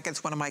this jacket.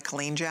 It's one of my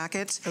Colleen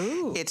jackets.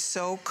 Ooh. It's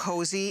so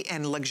cozy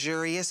and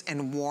luxurious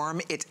and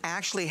warm. It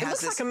actually has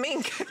this. It looks like a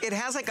mink. It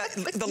has like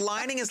the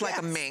lining is like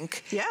a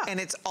mink. Yeah. And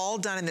it's all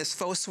done in this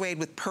faux suede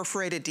with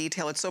perforated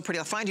detail. It's so pretty.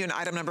 I'll find you an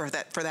item number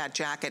for that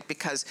jacket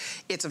because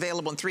it's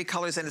available in 3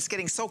 colors and it's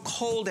getting so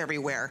cold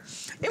everywhere.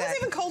 It was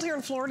even cold here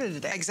in Florida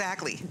today.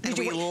 Exactly. And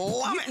we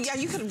love it. Yeah,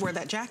 you could wear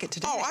that jacket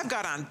today. Oh, I've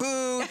got on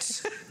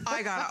boots.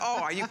 Oh,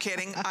 are you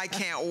kidding? I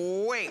can't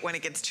wait when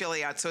it gets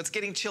chilly out. So it's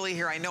getting chilly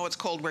here. I know it's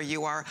cold where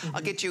you are.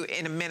 I'll get you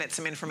in a minute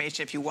some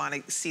information if you want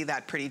to see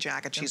that pretty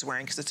jacket she's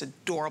wearing because it's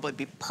adorable. It'd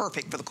be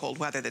perfect for the cold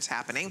weather that's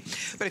happening.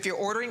 But if you're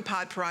ordering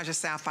Pod Peraja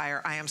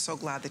Sapphire, I am so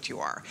glad that you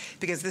are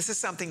because this is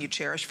something you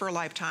cherish for a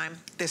lifetime.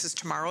 This is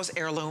tomorrow's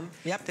heirloom.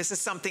 Yep. This is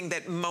something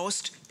that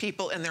most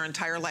people in their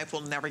entire life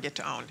will never get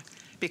to own,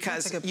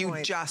 because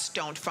you just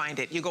don't find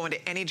it. You go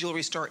into any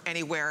jewelry store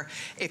anywhere.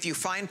 If you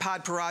find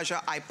Pod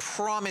Peraja, I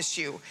promise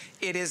you,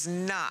 it is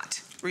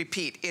not,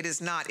 repeat, it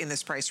is not in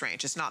this price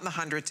range. It's not in the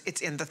hundreds,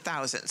 it's in the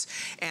thousands.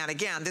 And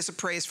again, this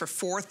appraised for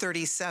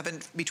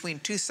 $437, between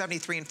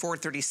 $273 and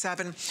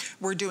 $437.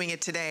 We're doing it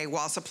today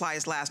while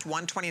supplies last,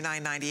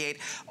 $129.98.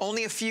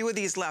 Only a few of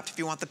these left if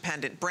you want the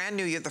pendant. Brand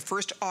new, you're the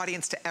first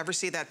audience to ever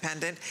see that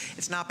pendant.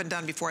 It's not been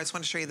done before. I just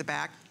want to show you the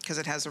back because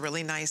it has a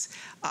really nice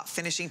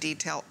finishing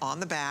detail on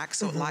the back.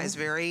 So it lies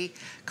very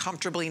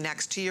comfortably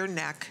next to your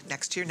neck,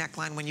 next to your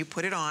neckline when you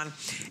put it on.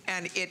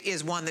 And it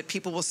is one that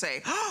people will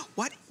say, oh,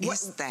 what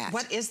is that?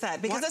 What is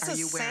that? Because it's a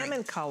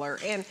salmon color.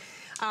 And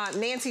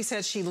Nancy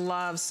says she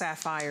loves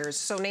sapphires.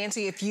 So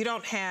Nancy, if you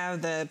don't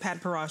have the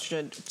Pod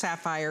Peraja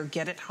Sapphire,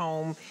 get it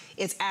home.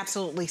 It's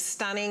absolutely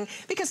stunning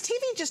because TV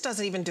just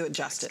doesn't even do it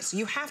justice.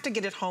 You have to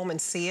get it home and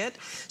see it.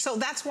 So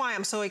that's why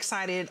I'm so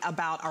excited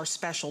about our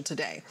special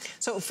today.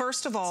 So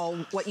first of all,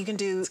 what you can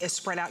do is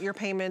spread out your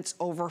payments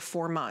over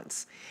 4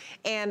 months.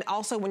 And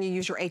also when you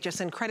use your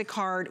HSN credit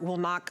card, we'll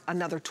knock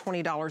another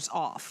 $20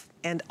 off.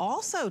 And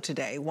also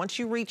today, once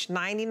you reach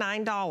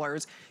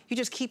 $99, you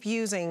just keep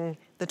using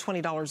the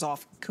 $20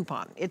 off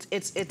coupon.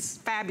 It's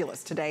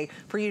fabulous today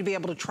for you to be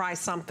able to try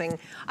something.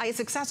 It's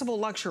accessible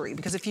luxury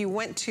because if you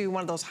went to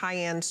one of those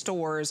high-end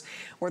stores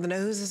where the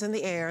nose is in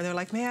the air, they're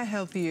like, may I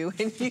help you?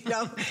 And you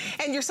know,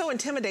 and you're so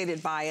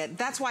intimidated by it.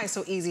 That's why it's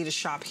so easy to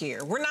shop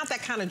here. We're not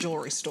that kind of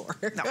jewelry store.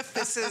 No,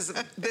 this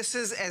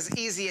is as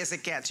easy as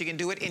it gets. You can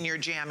do it in your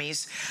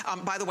jammies.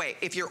 By the way,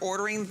 if you're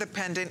ordering the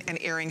pendant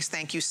and earrings,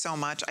 thank you so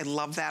much. I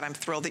love that. I'm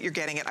thrilled that you're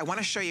getting it. I want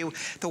to show you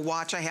the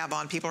watch I have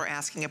on. People are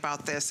asking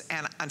about this,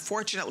 and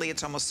unfortunately,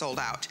 it's almost sold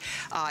out.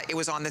 It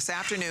was on this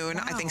afternoon.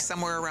 Wow. I think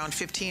somewhere around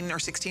 1,500 or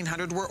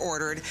 1,600 were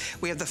ordered.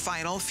 We have the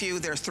final few.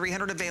 There's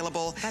 300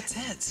 available. That's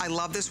it. I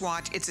love this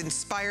watch. It's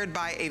inspired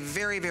by a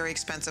very, very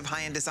expensive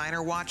high-end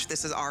designer watch.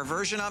 This is our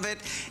version of it,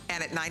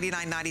 and at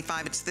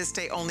 $99.95, it's this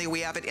day only.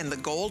 We have it in the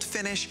gold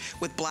finish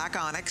with black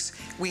onyx.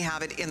 We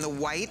have it in the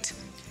white.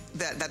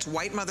 That's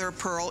white mother of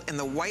pearl in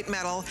the white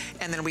metal,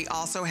 and then we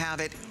also have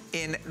it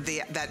in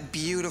that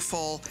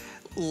beautiful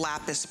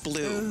lapis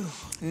blue.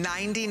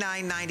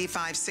 $99.95,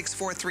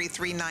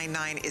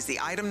 $643-399 is the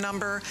item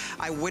number.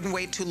 I wouldn't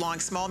wait too long.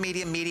 Small,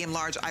 medium, medium,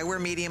 large. I wear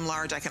medium,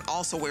 large. I can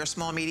also wear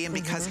small, medium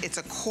because it's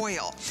a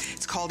coil.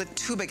 It's called a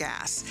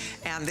tubagas.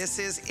 And this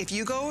is, if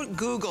you go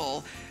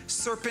Google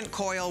serpent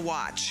coil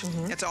watch,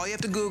 that's all you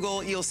have to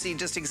Google. You'll see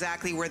just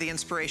exactly where the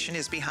inspiration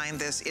is behind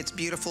this. It's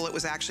beautiful. It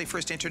was actually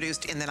first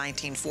introduced in the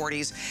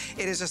 1940s.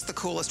 It is just the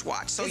coolest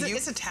watch. So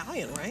it's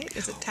Italian, right?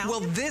 Is it Italian?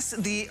 Well,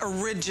 the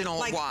original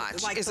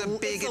watch is a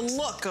big... It's the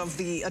look of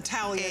the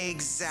Italian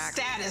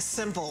status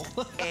symbol.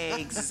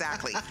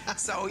 Exactly.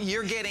 So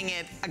you're getting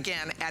it,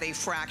 again, at a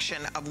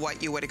fraction of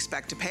what you would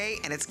expect to pay,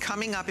 and it's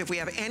coming up. If we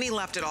have any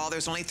left at all,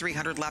 there's only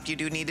 300 left. You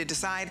do need to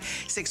decide.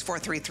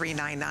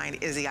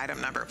 $643-399 is the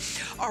item number.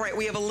 All right,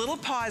 we have a little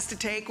pause to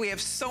take. We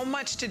have so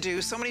much to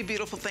do, so many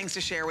beautiful things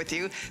to share with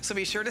you. So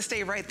be sure to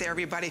stay right there,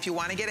 everybody. If you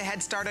want to get a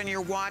head start on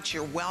your watch,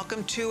 you're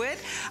welcome to it.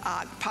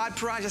 Pod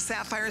Peraja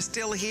Sapphire is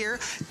still here.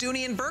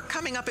 Dooney and Burke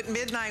coming up at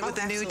midnight with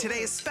the new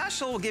Today's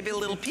Special. We'll give you a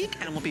little peek,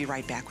 and we'll be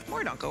right back with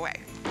more. Don't go away.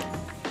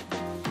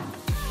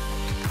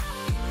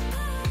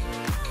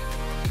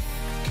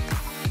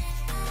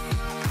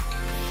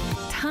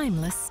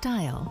 timeless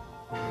style,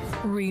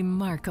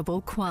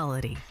 remarkable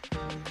quality,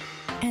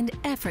 and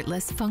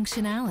effortless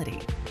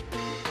functionality.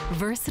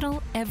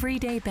 Versatile,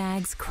 everyday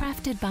bags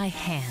crafted by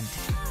hand,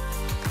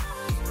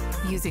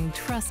 using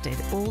trusted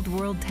old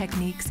world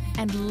techniques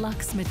and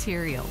luxe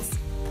materials.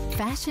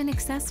 Fashion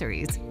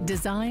accessories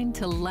designed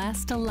to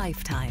last a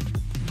lifetime.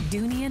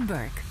 Dooney &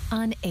 Burke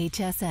on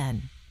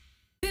HSN.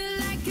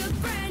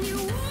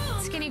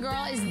 Skinny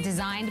Girl is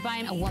designed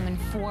by a woman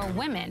for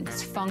women.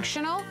 It's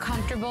functional,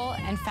 comfortable,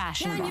 and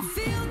fashionable.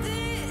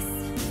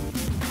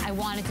 I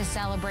wanted to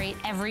celebrate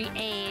every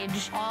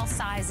age, all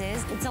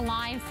sizes. It's a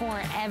line for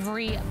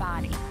every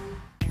body.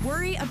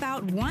 Worry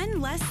about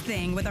one less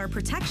thing with our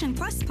Protection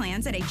Plus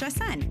plans at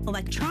HSN.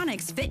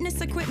 Electronics,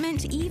 fitness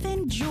equipment,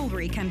 even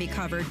jewelry can be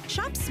covered.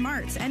 Shop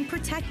smart and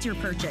protect your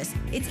purchase.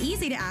 It's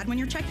easy to add when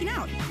you're checking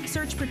out.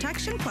 Search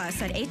Protection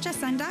Plus at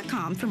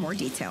hsn.com for more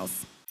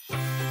details.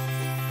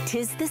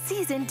 'Tis the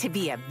season to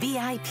be a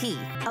VIP.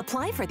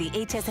 Apply for the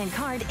HSN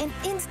card and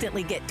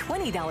instantly get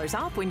 $20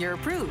 off when you're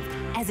approved.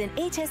 As an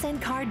HSN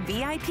card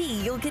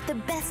VIP, you'll get the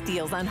best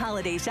deals on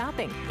holiday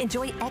shopping.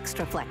 Enjoy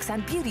extra flex on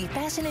beauty,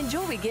 fashion, and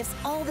jewelry gifts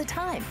all the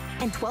time.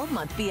 And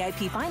 12-month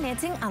VIP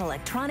financing on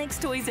electronics,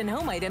 toys, and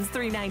home items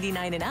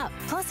 $3.99 and up.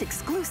 Plus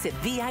exclusive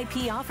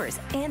VIP offers.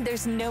 And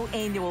there's no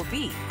annual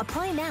fee.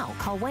 Apply now.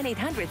 Call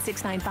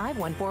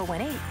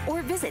 1-800-695-1418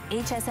 or visit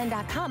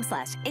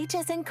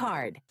hsn.com/HSN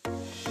card.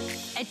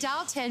 At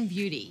Dial 10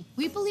 Beauty,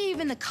 we believe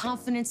in the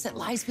confidence that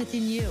lies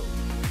within you.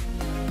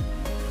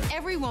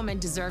 Every woman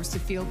deserves to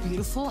feel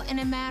beautiful in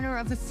a matter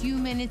of a few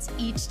minutes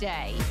each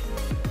day.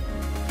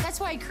 That's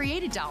why I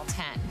created Dial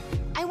 10.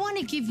 I want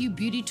to give you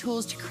beauty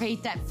tools to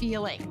create that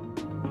feeling.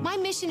 My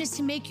mission is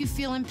to make you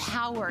feel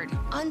empowered,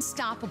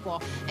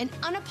 unstoppable, and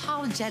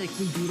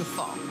unapologetically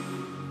beautiful.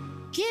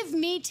 Give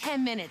me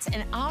 10 minutes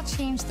and I'll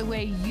change the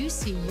way you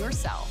see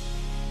yourself.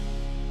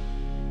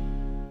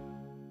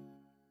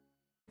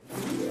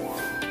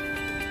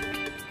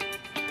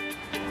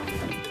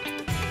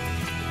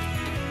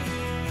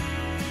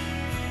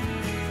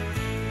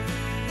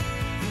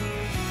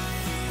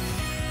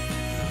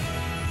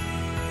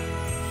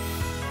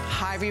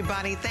 Hi,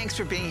 everybody. Thanks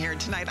for being here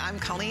tonight. I'm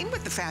Colleen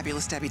with the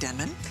fabulous Debbie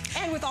Denman.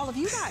 And with all of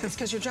you guys,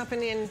 because you're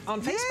jumping in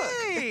on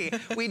Facebook. Yay!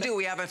 We do.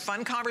 We have a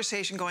fun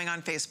conversation going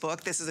on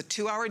Facebook. This is a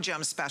 2-hour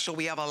gem special.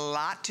 We have a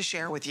lot to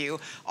share with you.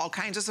 All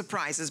kinds of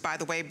surprises. By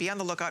the way, be on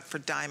the lookout for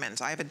diamonds.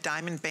 I have a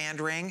diamond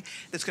band ring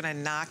that's going to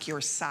knock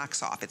your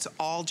socks off. It's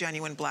all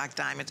genuine black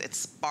diamonds. It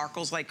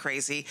sparkles like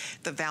crazy.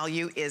 The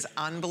value is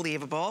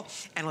unbelievable.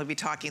 And we'll be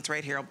talking, it's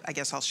right here. I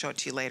guess I'll show it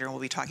to you later, and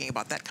we'll be talking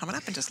about that coming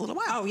up in just a little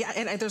while. Oh, yeah.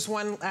 And there's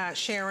one,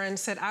 Sharon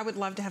said, I would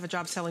love to have a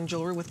job selling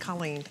jewelry with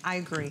Colleen. I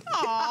agree.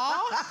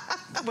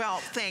 Aww. Well,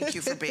 thank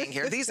you for being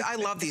here. I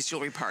love these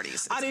jewelry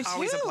parties. I do too.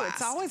 Always a blast.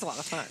 It's always a lot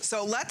of fun.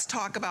 So let's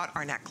talk about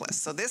our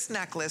necklace. So this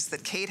necklace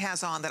that Kate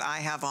has on, that I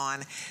have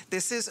on,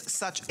 this is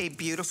such a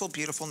beautiful,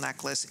 beautiful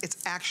necklace. It's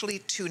actually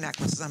 2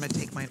 necklaces. I'm going to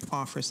take mine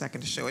off for a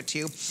second to show it to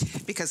you,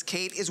 because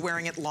Kate is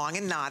wearing it long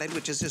and knotted,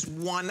 which is just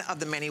one of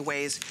the many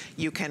ways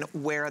you can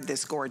wear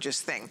this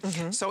gorgeous thing.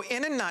 So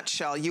in a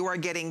nutshell, you are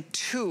getting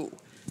 2,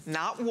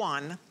 not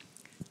 1,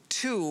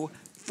 2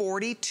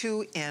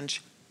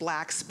 42-inch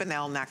black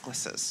spinel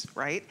necklaces,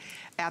 right?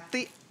 At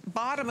the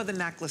bottom of the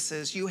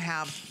necklaces, you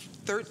have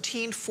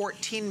 13,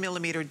 14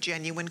 millimeter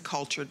genuine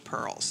cultured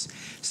pearls.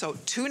 So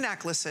 2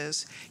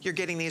 necklaces, you're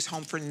getting these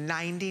home for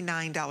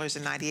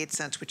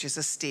 $99.98, which is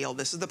a steal.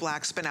 This is the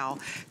black spinel.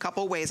 A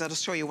couple ways, I'll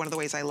just show you. One of the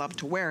ways I love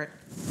to wear it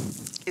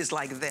is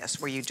like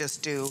this, where you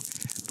just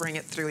bring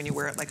it through and you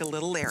wear it like a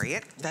little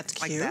lariat. That's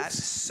cute. Like that,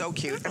 so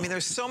cute. I mean,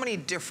 there's so many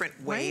different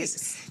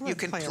ways you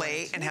can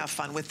play and have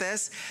fun with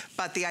this.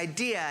 But the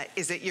idea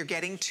is that you're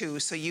getting 2,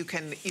 so you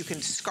can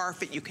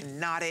scarf it, you can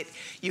knot it,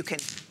 you can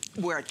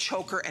wear a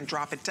choker and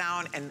drop it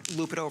down and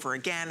loop it over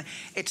again.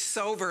 It's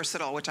so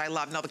versatile, which I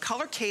love. Now, the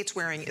color Kate's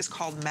wearing is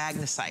called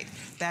magnesite.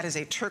 That is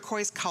a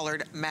turquoise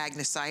colored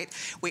magnesite.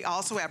 We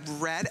also have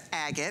red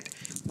agate,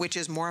 which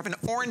is more of an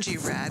orangey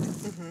red.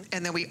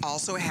 And then we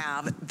also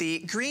have the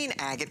green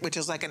agate, which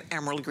is like an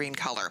emerald green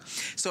color.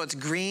 So it's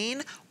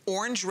green,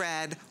 orange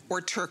red,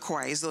 or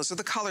turquoise. Those are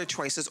the color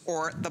choices,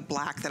 or the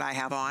black that I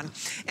have on.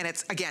 And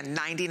it's, again,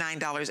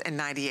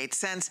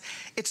 $99.98.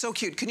 It's so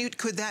cute.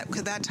 Could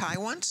that tie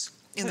once?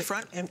 In the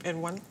front?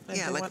 And one?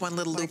 Yeah, like one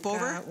little loop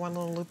over? One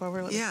little loop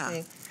over, let me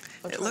see.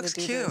 It looks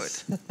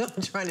cute.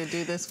 I'm trying to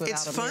do this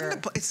without a mirror.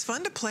 It's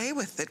fun to play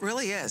with, it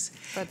really is.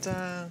 But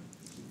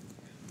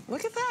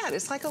look at that,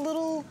 it's like a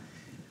little,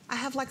 I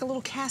have like a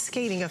little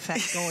cascading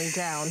effect going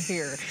down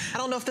here. I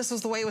don't know if this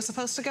was the way it was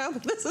supposed to go,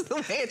 but this is the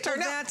way it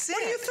turned out. That's it.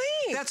 What do you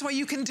think? That's why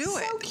you can do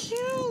it. So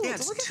cute. Yeah,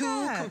 it's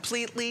 2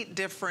 completely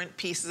different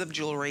pieces of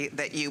jewelry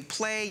that you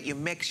play, you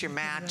mix, you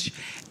match,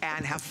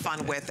 and have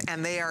fun with.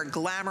 And they are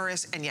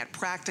glamorous and yet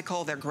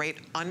practical. They're great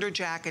under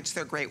jackets.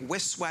 They're great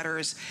with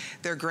sweaters.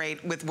 They're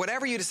great with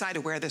whatever you decide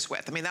to wear this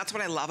with. I mean, that's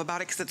what I love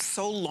about it, because it's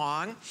so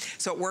long.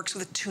 So it works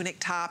with tunic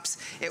tops.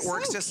 It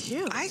works just,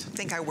 cute. I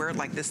think I wear it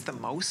like this the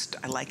most.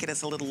 I like it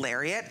as a little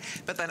lariat,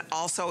 but then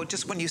also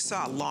just when you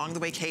saw along the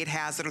way Kate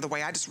has it, or the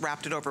way I just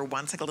wrapped it over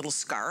once, like a little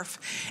scarf.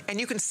 And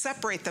you can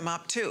separate them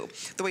up too,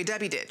 the way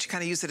Debbie did. She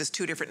kind of used it as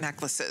two different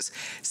necklaces.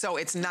 So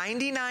it's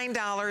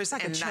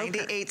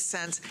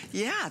 $99.98.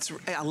 Yeah,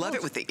 I love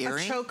it with the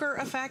earring. A choker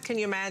effect, can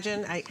you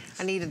imagine? I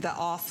needed the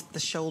off the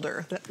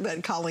shoulder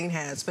that Colleen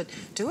has, but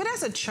do it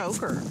as a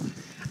choker.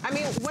 I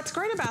mean, what's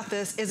great about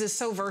this is it's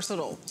so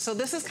versatile. So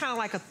this is kind of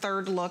like a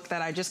third look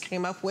that I just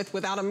came up with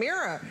without a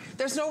mirror.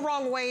 There's no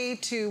wrong way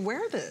to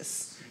wear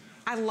this.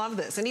 I love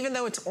this. And even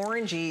though it's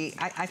orangey,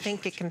 I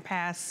think it can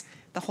pass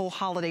the whole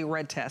holiday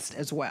red test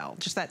as well.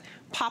 Just that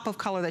pop of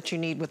color that you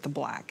need with the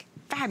black.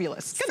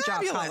 Fabulous. Good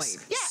job, Colleen.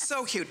 Yes.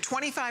 So cute.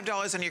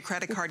 $25 on your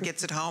credit card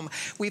gets it home.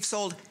 We've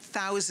sold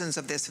thousands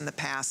of this in the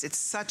past. It's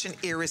such an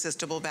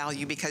irresistible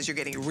value because you're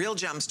getting real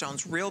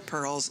gemstones, real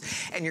pearls,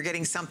 and you're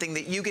getting something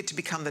that you get to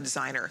become the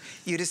designer.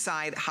 You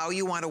decide how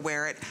you want to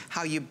wear it,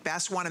 how you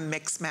best want to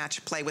mix,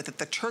 match, play with it.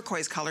 The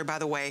turquoise color, by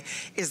the way,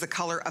 is the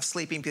color of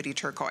Sleeping Beauty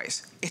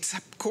turquoise. It's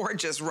a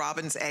gorgeous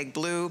robin's egg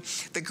blue.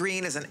 The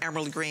green is an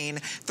emerald green.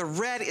 The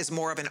red is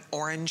more of an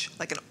orange,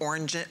 like an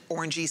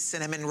orangey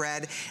cinnamon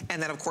red.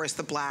 And then, of course,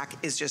 the black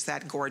is just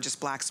that gorgeous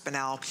black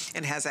spinel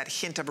and has that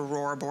hint of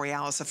aurora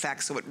borealis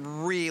effect, so it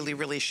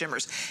really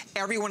shimmers.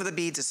 Every one of the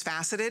beads is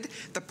faceted.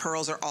 The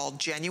pearls are all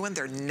genuine.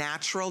 They're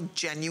natural,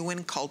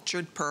 genuine,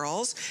 cultured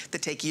pearls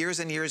that take years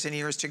and years and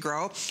years to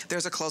grow.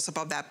 There's a close-up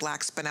of that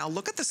black spinel.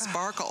 Look at the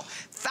sparkle.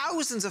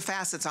 Thousands of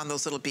facets on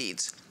those little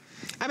beads.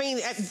 I mean,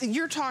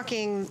 you're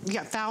talking, you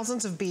got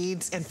thousands of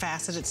beads and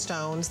faceted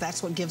stones.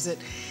 That's what gives it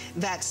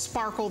that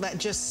sparkle that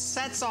just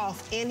sets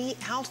off any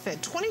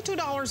outfit.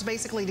 $22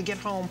 basically to get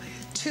home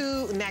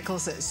 2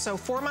 necklaces. So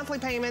 4 monthly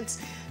payments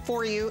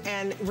for you,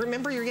 and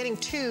remember you're getting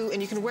 2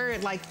 and you can wear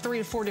it like 3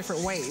 to 4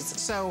 different ways.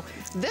 So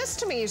this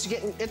to me is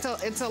getting,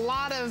 it's a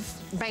lot of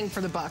bang for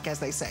the buck, as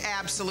they say.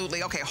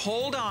 Absolutely. Okay,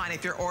 hold on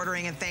if you're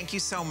ordering, and thank you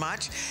so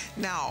much.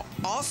 Now,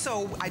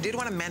 also, I did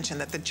want to mention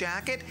that the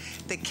jacket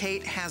that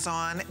Kate has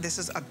on, this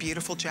is a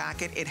beautiful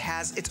jacket.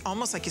 It's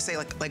almost like you say,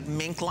 like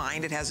mink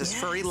lined. It has this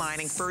furry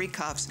lining, furry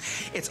cuffs.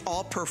 It's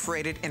all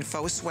perforated in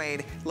faux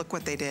suede. Look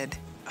what they did.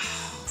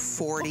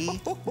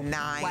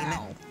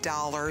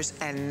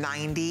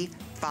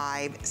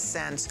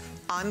 $49.95.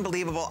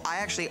 Unbelievable. I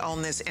actually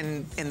own this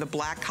in the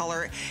black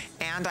color,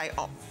 and I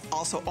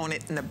also own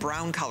it in the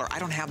brown color. I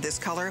don't have this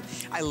color.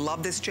 I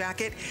love this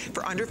jacket.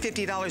 For under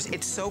 $50,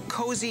 it's so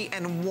cozy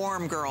and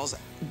warm, girls.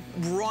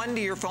 Run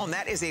to your phone.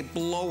 That is a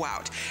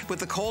blowout. With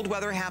the cold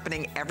weather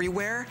happening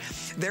everywhere,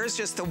 there's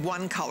just the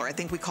one color. I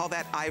think we call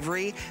that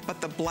ivory,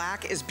 but the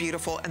black is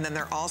beautiful, and then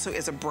there also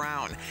is a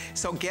brown.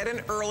 So get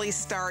an early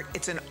start.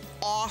 It's an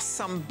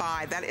awesome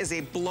buy. That is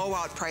a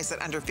blowout price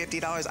at under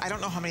 $50. I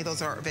don't know how many of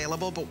those are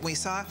available, but we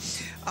saw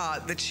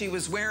that she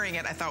was wearing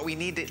it. I thought we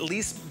need to at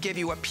least give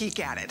you a peek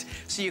at it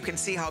so you can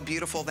see how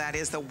beautiful that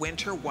is. The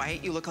winter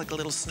white. You look like a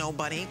little snow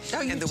bunny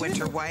in the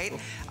winter white.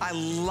 I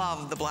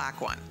love the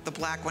black one. The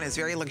black one is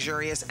very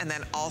luxurious, and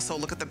then also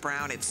look at the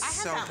brown. It's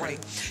so pretty.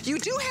 You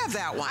do have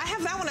that one. I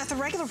have that one at the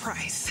regular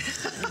price.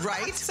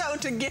 Right? So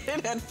to get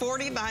it at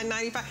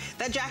 $49.95,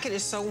 that jacket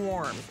is so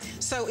warm.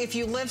 So if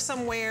you live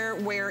somewhere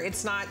where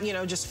it's not, you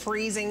know, just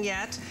freezing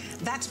yet,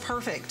 that's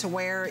perfect to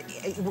wear.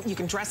 You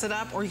can dress it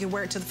up, or you can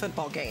wear it to the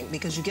football game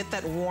because you get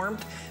that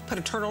warmth, put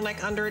a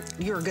turtleneck under it,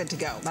 you're good to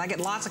go. But I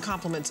get lots of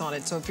compliments on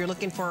it. So if you're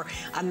looking for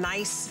a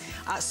nice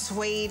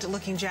suede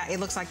looking jacket, it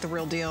looks like the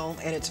real deal,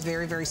 and it's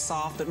very, very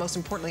soft. But most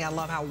importantly, I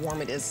love how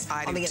warm it is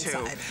on the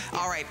inside. Yeah.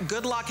 All right,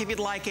 good luck if you'd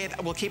like it.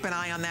 We'll keep an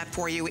eye on that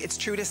for you. It's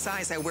true to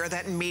size. I wear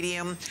that in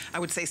medium. I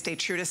would say stay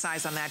true to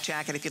size on that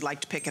jacket if you'd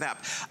like to pick it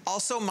up.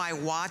 Also, my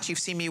watch, you've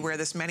seen me wear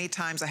this many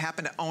times. I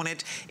happen to own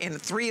it in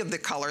 3 of the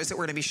colors that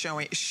we're going to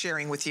be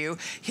sharing with you.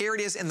 Here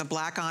it is in the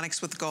black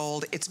onyx with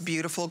gold. It's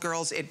beautiful,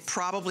 girls. It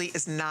probably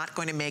is not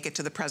going to make it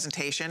to the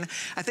presentation.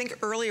 I think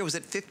earlier was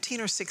it 1,500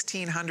 or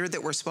 1,600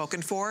 that were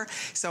spoken for.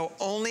 So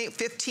only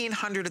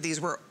 1,500 of these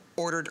were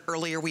ordered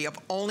earlier. We have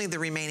only the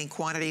remaining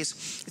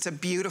quantities. It's a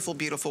beautiful,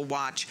 beautiful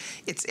watch.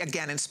 It's,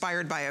 again,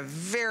 inspired by a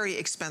very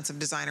expensive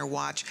designer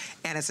watch,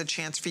 and it's a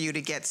chance for you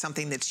to get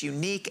something that's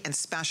unique and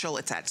special.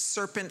 It's that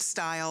serpent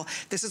style.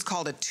 This is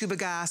called a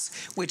tubagas,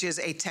 which is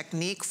a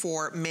technique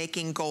for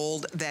making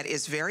gold that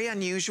is very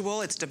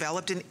unusual. It's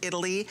developed in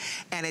Italy,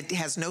 and it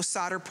has no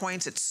solder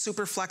points. It's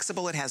super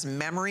flexible. It has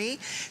memory.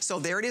 So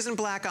there it is in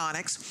black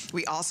onyx.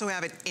 We also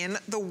have it in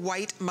the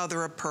white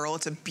mother of pearl.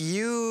 It's a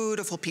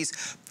beautiful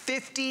piece.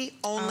 50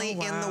 only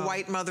in the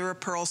white mother of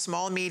pearl,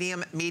 small,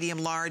 medium, medium,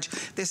 large.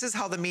 This is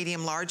how the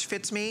medium large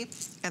fits me,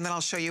 and then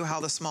I'll show you how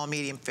the small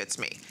medium fits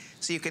me.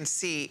 So you can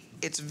see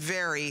it's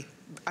very,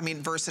 I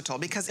mean, versatile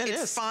because it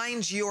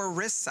finds your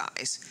wrist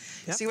size.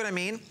 Yep. See what I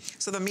mean?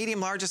 So the medium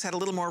large just had a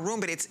little more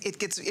room, but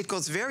it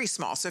goes very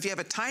small. So if you have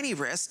a tiny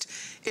wrist,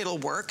 it'll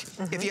work.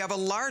 If you have a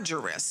larger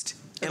wrist,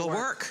 It'll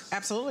work.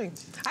 Absolutely.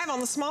 I have on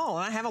the small,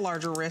 and I have a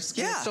larger wrist,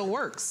 and it still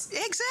works.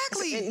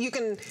 Exactly. And you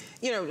can,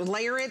 you know,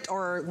 layer it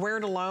or wear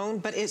it alone,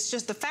 but it's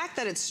just the fact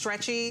that it's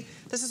stretchy.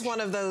 This is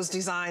one of those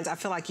designs I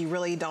feel like you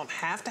really don't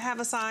have to have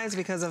a size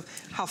because of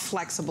how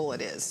flexible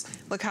it is.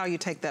 Look how you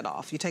take that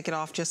off. You take it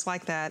off just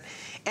like that.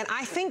 And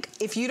I think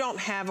if you don't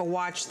have a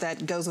watch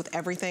that goes with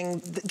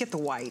everything, get the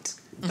white.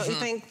 Don't you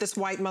think? This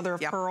white mother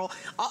of pearl.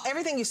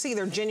 Everything you see,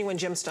 they're genuine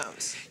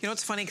gemstones. You know,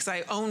 it's funny because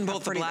I own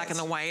both the black and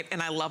the white,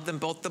 and I love them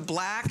both. The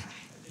black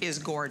is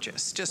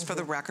gorgeous, just for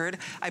the record.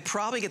 I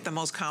probably get the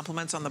most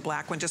compliments on the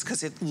black one just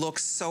because it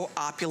looks so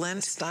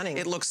opulent. Stunning.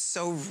 It looks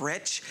so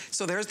rich.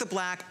 So there's the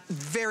black,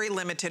 very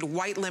limited,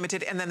 white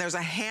limited, and then there's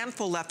a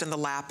handful left in the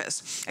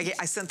lapis.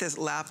 I sent this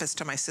lapis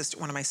to my sister,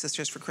 one of my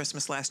sisters for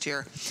Christmas last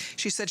year.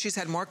 She said she's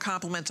had more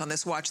compliments on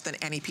this watch than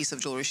any piece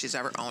of jewelry she's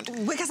ever owned.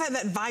 Because of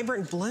that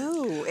vibrant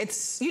blue.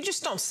 You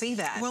just don't see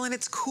that. Well, and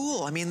it's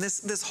cool. I mean,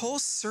 this whole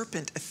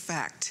serpent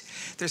effect,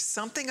 there's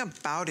something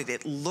about it.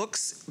 It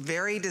looks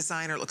very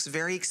designer, it looks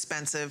very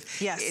expensive.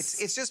 Yes.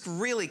 It's just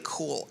really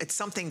cool. It's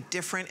something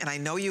different, and I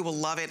know you will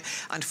love it.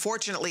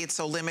 Unfortunately, it's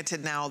so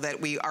limited now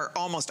that we are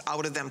almost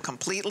out of them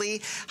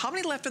completely. How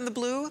many left in the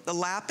blue? The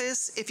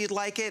lapis, if you'd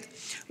like it,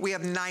 we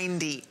have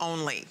 90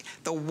 only.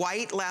 The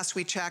white, last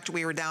we checked,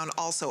 we were down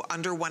also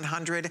under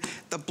 100.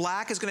 The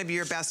black is going to be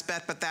your best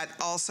bet, but that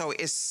also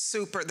is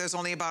super. There's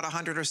only about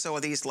 100 or so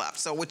of these left.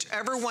 So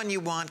whichever one you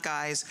want,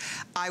 guys,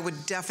 I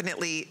would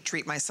definitely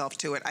treat myself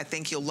to it. I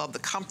think you'll love the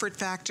comfort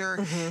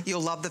factor.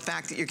 You'll love the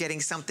fact that you're getting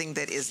something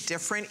that is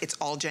different. It's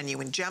all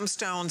genuine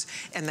gemstones,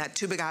 and that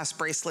Tubigas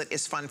bracelet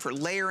is fun for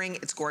layering.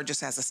 It's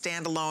gorgeous as a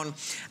standalone.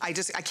 I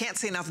can't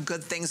say enough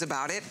good things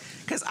about it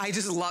because I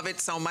just love it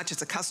so much.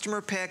 It's a customer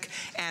pick,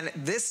 and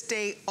this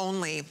day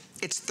only,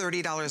 it's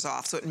 $30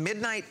 off. So at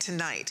midnight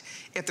tonight,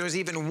 if there's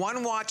even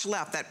one watch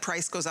left, that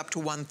price goes up to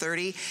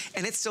 $130,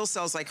 and it still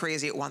sells like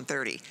crazy at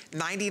 $130.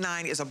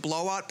 $99 is a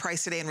blowout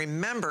price today, and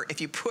remember,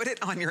 if you put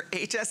it on your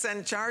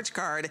HSN charge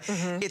card,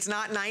 it's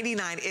not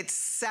 $99,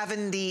 it's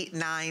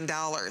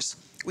 $79.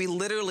 We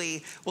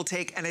literally will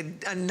take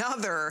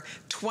another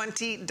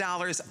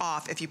 $20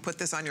 off if you put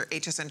this on your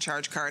HSN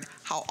charge card.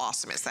 How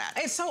awesome is that?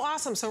 It's so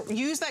awesome. So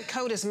use that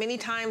code as many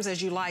times as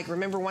you like.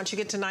 Remember, once you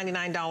get to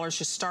 $99,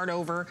 just start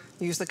over,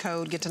 use the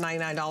code, get to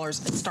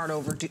 $99, and start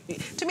over.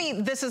 To me,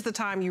 this is the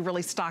time you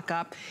really stock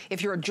up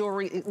if you're a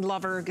jewelry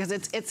lover, because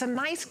it's a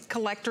nice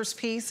collector's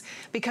piece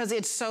because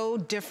it's so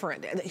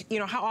different. You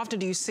know, how often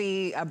do you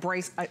see a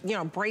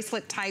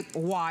bracelet type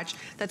watch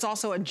that's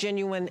also a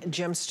genuine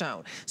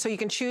gemstone? So you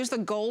can choose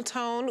the gold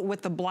tone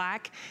with the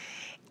black,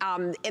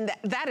 and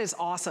that is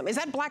awesome. Is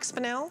that black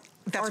spinel?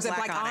 That's or is it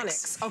black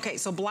onyx? Okay,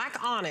 so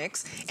black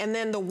onyx, and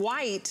then the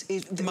white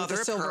is mother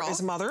of pearl.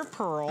 Is mother of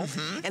pearl,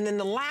 and then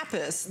the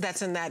lapis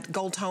that's in that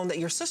gold tone that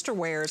your sister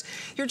wears.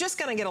 You're just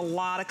going to get a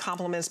lot of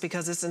compliments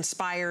because it's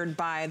inspired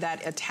by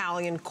that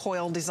Italian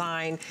coil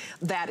design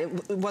that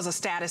it was a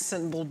status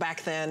symbol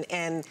back then,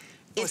 and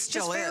it's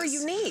just very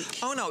unique.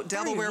 Oh no,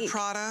 Devil Wear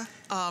Prada.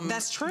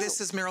 That's true. This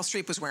is Meryl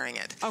Streep was wearing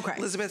it. Okay.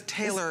 Elizabeth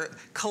Taylor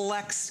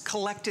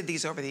collected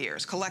these over the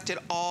years. Collected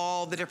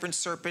all the different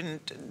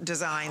serpent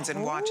designs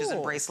and watches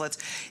and bracelets.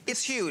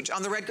 It's huge.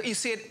 On the red, you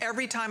see it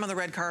every time on the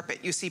red carpet.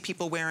 You see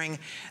people wearing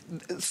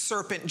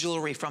serpent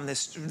jewelry from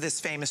this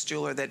famous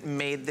jeweler that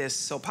made this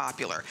so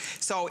popular.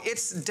 So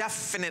it's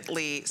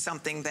definitely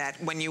something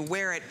that when you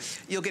wear it,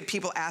 you'll get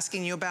people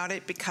asking you about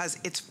it because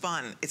it's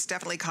fun. It's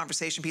definitely a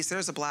conversation piece.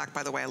 There's a black,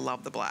 by the way. I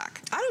love the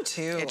black. I do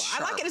too.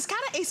 I like it. It's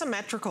kind of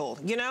asymmetrical.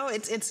 You know,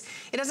 it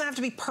doesn't have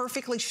to be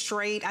perfectly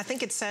straight. I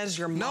think it says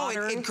you're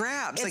modern. No, it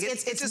grabs.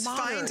 It just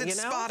modern, finds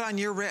its spot on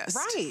your wrist.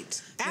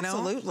 Right.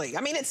 Absolutely. You know?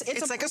 I mean,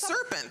 it's like a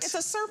serpent. It's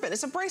a serpent.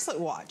 It's a bracelet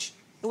watch,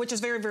 which is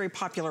very, very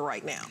popular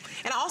right now.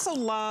 And I also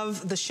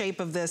love the shape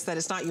of this, that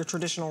it's not your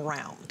traditional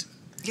round.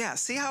 Yeah,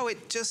 see how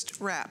it just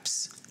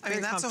wraps. I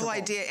mean, that's the whole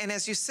idea. And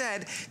as you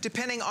said,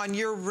 depending on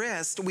your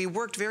wrist, we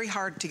worked very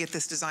hard to get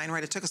this design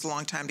right. It took us a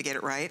long time to get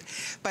it right,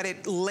 but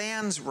it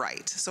lands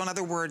right. So in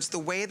other words, the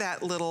way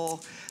that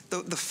little,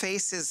 the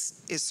face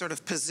is sort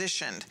of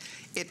positioned,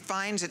 it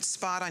finds its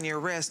spot on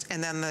your wrist,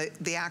 and then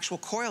the actual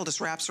coil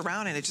just wraps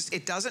around, and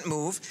it doesn't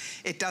move.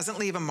 It doesn't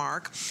leave a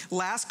mark.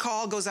 Last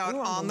call goes out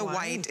on the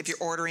white if you're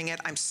ordering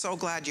it. I'm so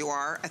glad you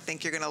are. I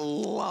think you're gonna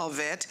love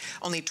it.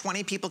 Only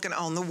 20 people can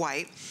own the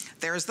white.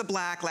 There's the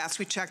black. Last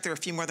we checked, there are a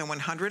few more than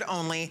 100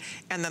 only.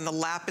 And then the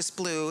lapis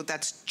blue,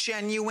 that's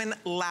genuine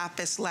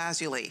lapis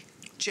lazuli.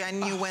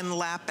 Genuine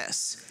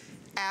lapis.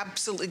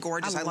 Absolutely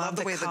gorgeous. I love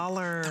the way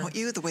color. Don't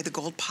you? The way the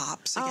gold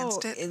pops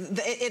against it.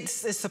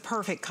 It's the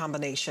perfect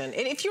combination.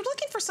 And if you're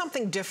looking for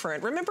something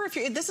different, remember,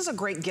 this is a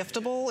great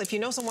giftable. If you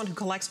know someone who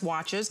collects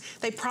watches,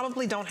 they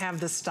probably don't have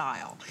this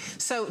style.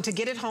 So to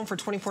get it home for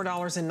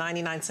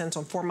 $24.99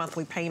 on 4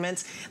 monthly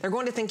payments, they're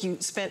going to think you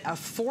spent a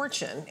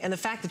fortune. And the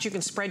fact that you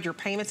can spread your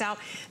payments out,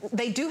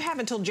 they do have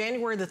until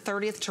January the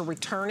 30th to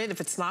return it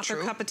if it's not their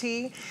cup of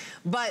tea.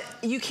 But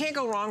you can't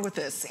go wrong with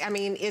this. I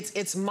mean,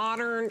 it's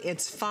modern,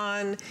 it's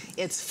fun,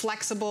 it's it's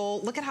flexible.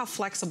 Look at how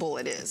flexible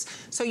it is.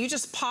 So you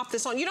just pop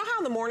this on. You know how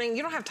in the morning,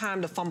 you don't have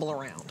time to fumble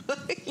around.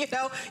 You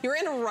know, you're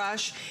in a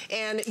rush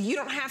and you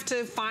don't have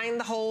to find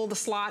the hole, the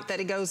slot that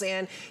it goes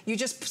in. You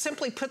just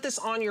simply put this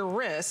on your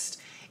wrist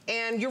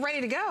and you're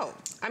ready to go.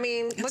 I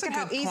mean, look at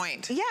how easy.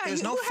 Point. Yeah,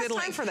 there's no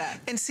fiddling. Time for that.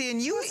 And see,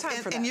 and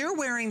you're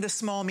wearing the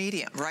small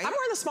medium, right? I'm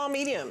wearing the small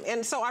medium,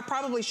 and so I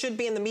probably should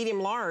be in the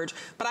medium large,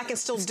 but I can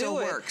still do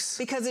it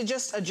because it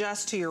just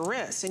adjusts to your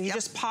wrist, and you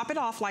just pop it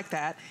off like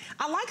that.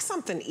 I like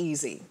something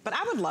easy, but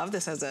I would love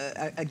this as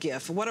a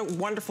gift. What a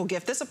wonderful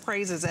gift. This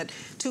appraise is at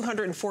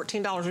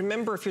 $214.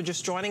 Remember, if you're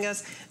just joining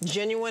us,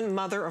 genuine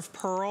mother of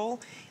pearl.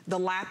 The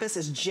lapis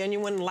is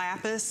genuine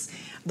lapis.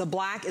 The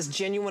black is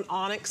genuine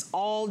onyx,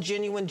 all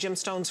genuine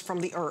gemstones from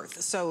the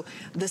earth. So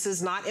this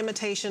is not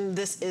imitation,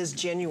 this is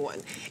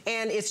genuine.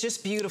 And it's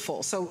just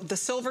beautiful. So the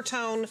silver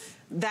tone,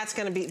 that's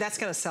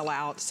gonna sell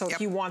out. So if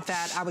you want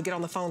that, I would get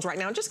on the phones right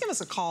now. Just give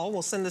us a call,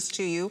 we'll send this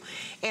to you.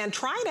 And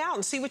try it out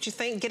and see what you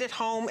think. Get it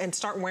home and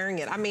start wearing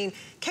it. I mean,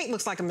 Kate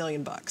looks like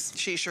 $1,000,000.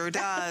 She sure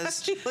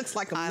does. She looks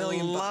like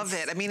 $1,000,000. I love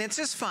it. I mean, it's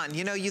just fun.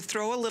 You know, you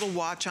throw a little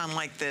watch on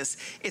like this.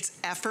 It's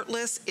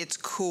effortless, it's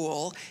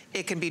cool.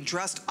 It can be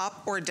dressed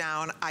up or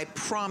down. I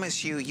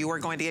promise you, you are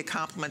going to get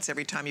compliments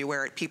every time you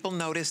wear it. People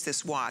notice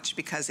this watch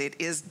because it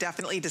is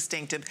definitely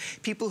distinctive.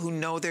 People who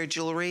know their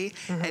jewelry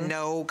and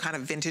know kind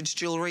of vintage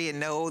jewelry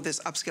and know this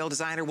upscale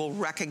designer will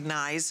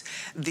recognize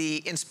the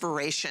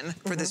inspiration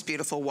for this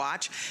beautiful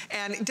watch.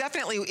 And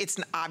definitely,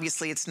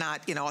 obviously it's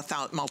not, you know,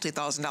 a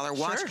multi-$1,000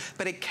 watch,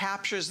 but it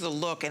captures the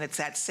look, and it's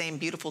that same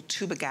beautiful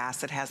tuba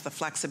that has the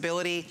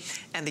flexibility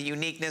and the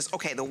uniqueness.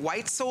 Okay, the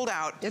white sold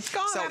out. It's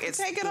gone. So I have to it's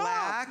take it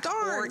black off.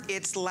 or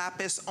it's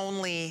lapis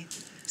only.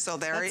 So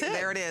there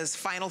it is.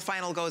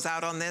 Final goes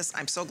out on this.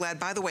 I'm so glad.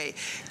 By the way,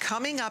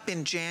 coming up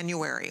in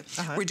January,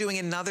 we're doing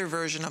another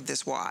version of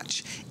this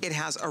watch. It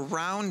has a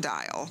round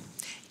dial.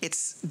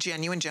 It's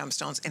genuine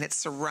gemstones, and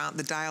it's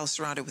the dial is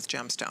surrounded with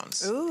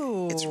gemstones.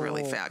 Ooh. It's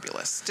really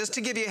fabulous. Just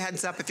to give you a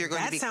heads up if you're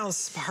going to be... That sounds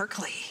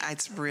sparkly.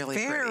 It's really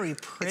very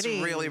pretty.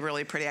 It's really,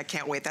 really pretty. I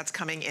can't wait. That's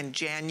coming in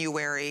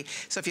January.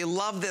 So if you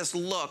love this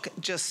look,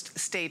 just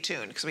stay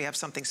tuned because we have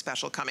something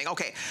special coming.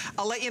 Okay,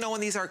 I'll let you know when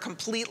these are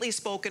completely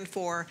spoken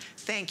for.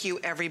 Thank you,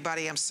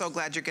 everybody. I'm so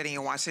glad you're getting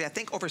your watch today. I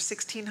think over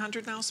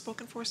 1,600 now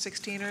spoken for,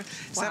 16 or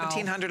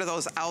 1,700 of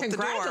those out the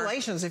door.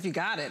 Congratulations if you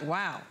got it.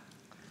 Wow.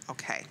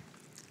 Okay.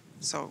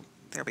 So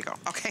there we go.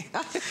 Okay.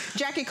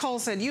 Jackie Cole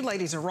said, you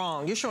ladies are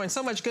wrong. You're showing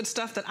so much good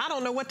stuff that I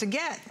don't know what to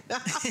get.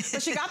 But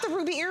she got the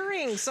ruby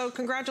earrings. So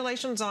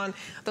congratulations on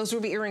those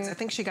ruby earrings. I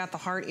think she got the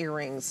heart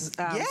earrings.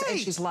 And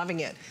she's loving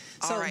it.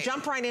 So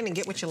jump right in and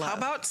get what you love. How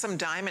about some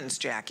diamonds,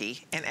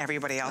 Jackie, and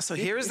everybody else? So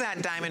here's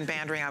that diamond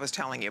band ring I was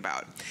telling you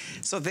about.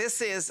 So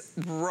this is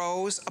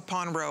rows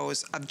upon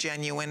rows of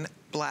genuine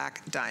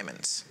black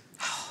diamonds.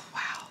 Oh,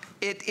 wow.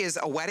 It is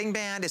a wedding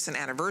band, it's an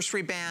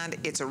anniversary band,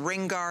 it's a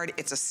ring guard,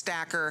 it's a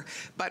stacker,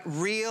 but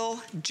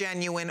real,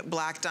 genuine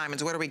black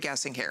diamonds. What are we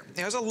guessing here?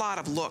 There's a lot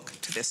of look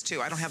to this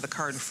too. I don't have the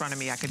card in front of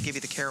me. I could give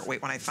you the carat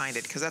weight when I find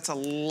it, because that's a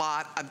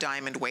lot of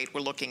diamond weight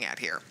we're looking at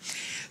here.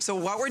 So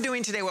what we're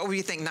doing today, what would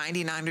you think?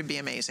 99 would be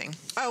amazing.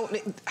 Oh,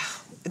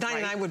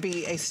 99 would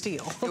be a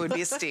steal. It would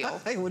be a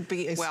steal. It would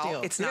be a steal.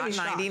 Well, it's not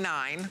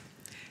 99,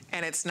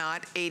 and it's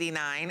not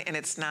 89, and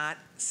it's not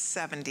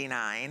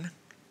 79.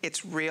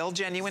 It's real,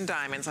 genuine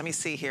diamonds. Let me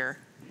see here.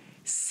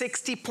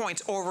 60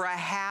 points, over a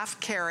half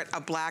carat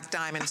of black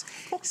diamonds.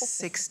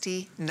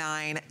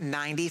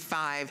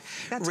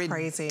 $69.95. That's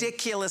crazy.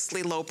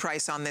 Ridiculously low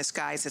price on this,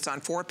 guys. It's on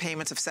 4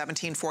 payments of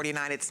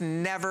 $17.49. It's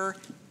never,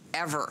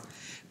 ever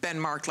been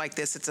marked like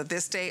this. It's a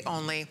this day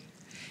only.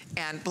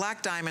 And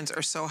black diamonds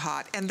are so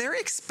hot, and they're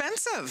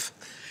expensive.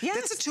 Yes.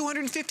 That's a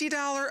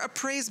 $250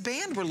 appraised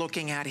band we're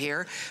looking at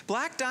here.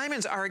 Black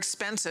diamonds are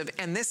expensive,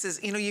 and this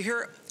is, you know, you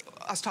hear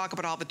us talk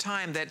about all the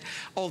time that,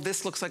 oh,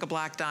 this looks like a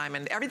black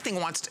diamond.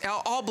 Everything wants to,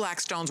 all black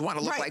stones want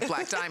to look like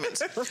black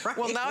diamonds.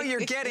 Well, now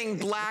you're getting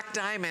black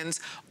diamonds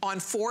on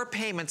 4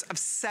 payments of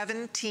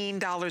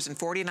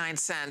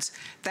 $17.49.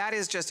 That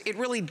is just, it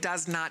really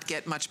does not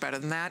get much better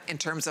than that in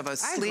terms of a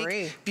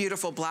sleek,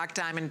 beautiful black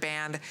diamond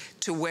band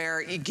to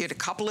where you get a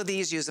couple of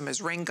these, use them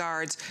as ring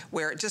guards,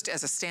 wear it just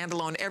as a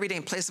standalone everyday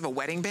in place of a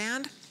wedding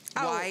band.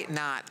 Why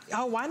not?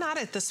 Oh, why not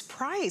at this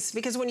price?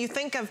 Because when you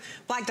think of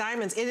black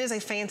diamonds, it is a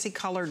fancy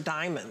colored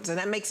diamond, and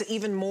that makes it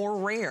even more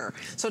rare.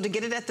 So to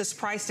get it at this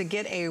price, to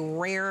get a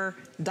rare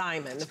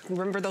diamond,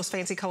 remember those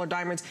fancy colored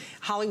diamonds?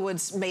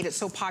 Hollywood's made it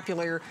so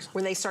popular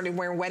when they started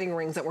wearing wedding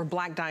rings that were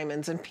black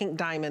diamonds and pink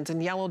diamonds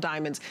and yellow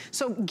diamonds.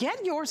 So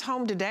get yours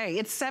home today.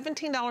 It's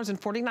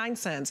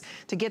 $17.49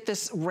 to get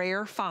this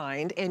rare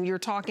find, and you're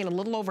talking a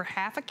little over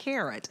half a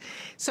carat.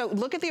 So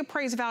look at the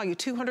appraised value,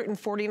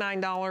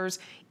 $249.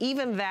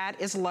 Even that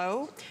is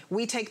low.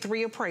 We take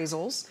 3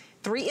 appraisals.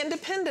 3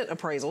 independent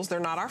appraisals. They're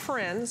not our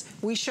friends.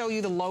 We show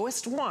you the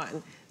lowest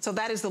one. So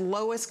that is the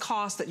lowest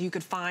cost that you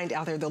could find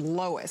out there, the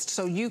lowest.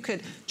 So you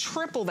could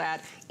triple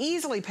that,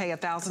 easily pay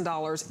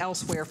 $1,000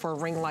 elsewhere for a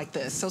ring like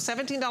this. So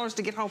 $17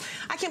 to get home.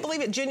 I can't believe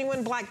it,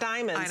 genuine black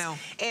diamonds. I know.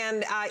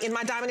 And in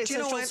my Diamond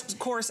Essentials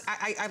course,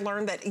 I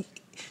learned that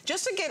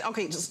just to get,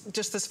 okay,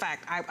 just this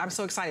fact, I'm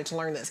so excited to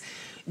learn this.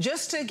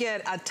 Just to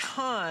get a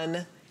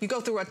ton, you go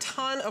through a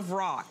ton of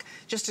rock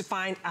just to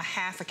find a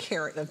 ½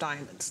 carat of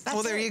diamonds. That's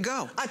well, there you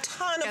go. A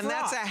ton of rock. And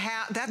that's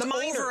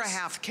over a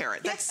 ½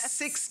 carat. Yes. That's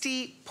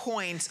 60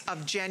 points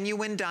of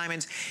genuine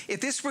diamonds.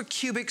 If this were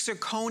cubic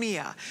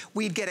zirconia,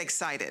 we'd get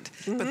excited.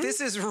 But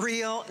this is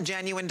real,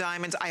 genuine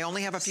diamonds. I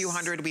only have a few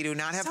hundred. We do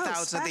not have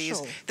thousands of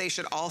these. They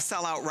should all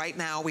sell out right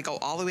now. We go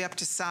all the way up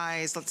to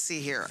size, let's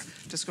see here.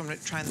 Just going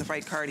to try the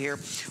right card here.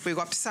 We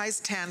go up to size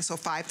 10, so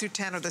 5 through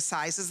 10 are the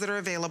sizes that are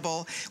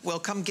available. Will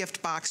come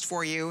gift boxed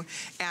for you.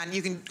 And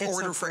you can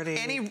order for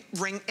any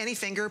ring, any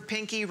finger,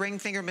 pinky, ring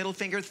finger, middle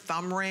finger,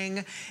 thumb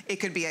ring. It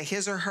could be a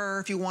his or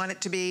her if you want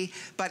it to be,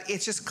 but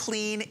it's just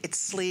clean, it's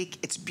sleek,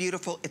 it's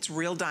beautiful, it's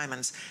real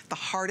diamonds. The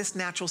hardest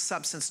natural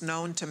substance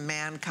known to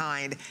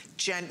mankind,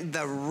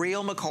 the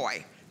real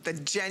McCoy. The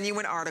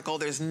genuine article.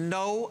 There's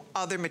no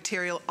other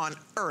material on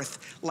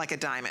earth like a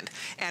diamond.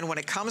 And when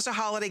it comes to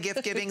holiday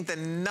gift giving, the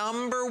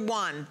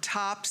 #1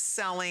 top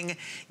selling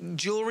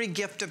jewelry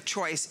gift of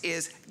choice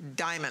is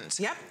diamonds.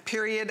 Yep.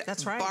 Period.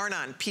 That's right. Bar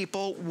none.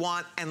 People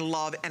want and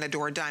love and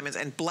adore diamonds.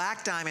 And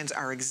black diamonds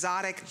are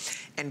exotic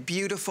and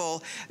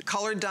beautiful.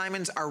 Colored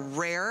diamonds are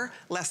rare.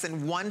 Less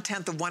than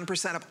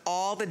 1/10% of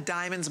all the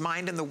diamonds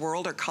mined in the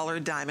world are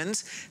colored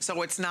diamonds.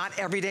 So it's not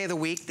every day of the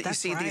week that you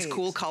see these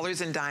cool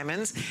colors in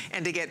diamonds.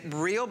 And to get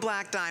real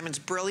black diamonds,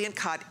 brilliant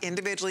cut,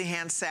 individually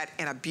hand set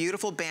in a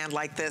beautiful band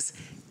like this,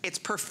 it's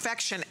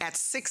perfection at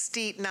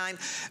 $69.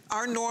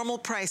 Our normal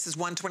price is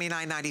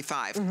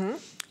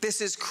 $129.95. This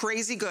is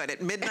crazy good.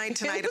 At midnight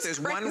tonight, if there's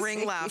one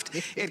ring left,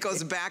 it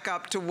goes back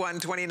up to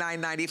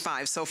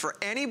 $129.95. So for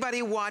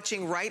anybody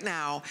watching right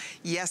now,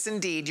 yes,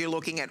 indeed, you're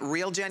looking at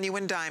real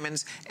genuine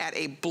diamonds at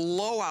a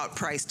blowout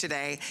price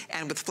today.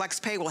 And with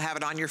FlexPay, we'll have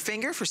it on your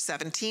finger for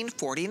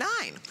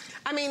 $17.49.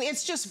 I mean,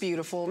 it's just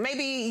beautiful.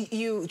 Maybe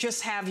you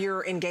just have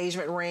your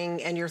engagement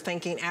ring and you're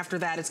thinking after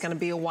that it's going to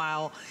be a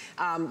while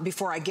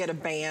before I get a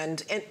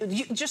band. And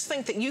you just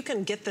think that you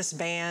can get this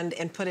band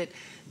and put it,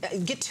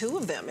 get 2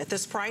 of them at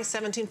this price,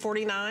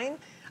 $17.49.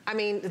 I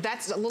mean,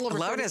 that's a little over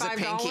 $35. I love it as a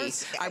pinky.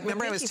 I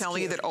remember I was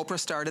telling you that Oprah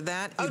started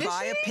that. You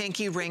buy a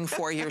pinky ring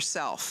for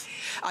yourself.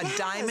 A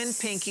diamond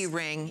pinky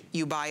ring,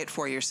 you buy it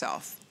for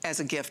yourself as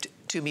a gift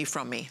to me,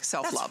 from me,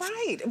 self-love. That's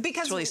right.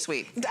 Because it's really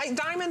sweet.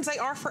 Diamonds, they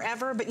are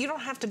forever, but you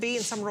don't have to be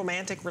in some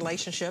romantic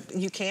relationship.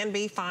 You can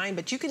be fine,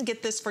 but you can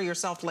get this for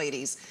yourself,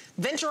 ladies.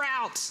 Venture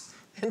out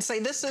and say,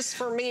 this is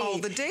for me. Oh,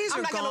 the days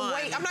are gone.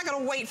 I'm not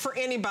gonna wait for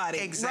anybody,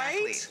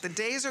 exactly. Right? The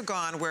days are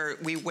gone where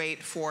we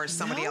wait for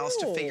somebody else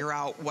to figure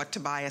out what to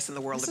buy us in the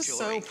world of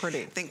jewelry. This is so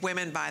pretty. I think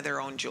women buy their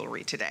own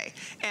jewelry today.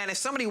 And if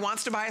somebody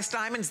wants to buy us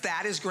diamonds,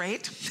 that is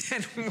great.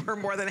 And we're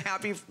more than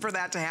happy for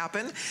that to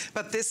happen.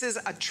 But this is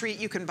a treat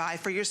you can buy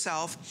for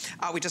yourself.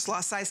 We just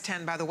lost size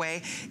 10, by the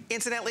way.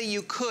 Incidentally,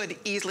 you could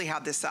easily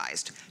have this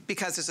sized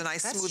because there's a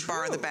nice smooth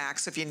bar in the back.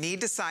 So if you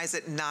need to size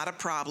it, not a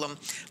problem.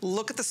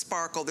 Look at the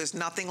sparkle. There's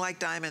nothing like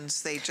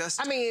diamonds. They just...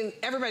 I mean,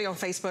 everybody on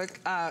Facebook,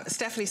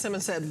 Stephanie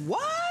Simmons said,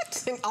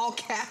 what? In all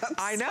caps.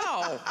 I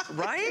know,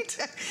 right?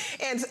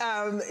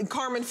 And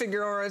Carmen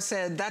Figueroa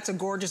said, that's a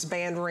gorgeous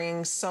band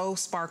ring, so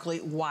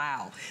sparkly,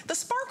 wow. The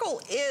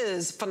sparkle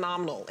is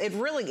phenomenal. It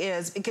really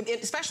is,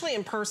 especially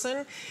in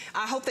person.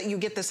 I hope that you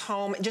get this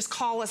home. Just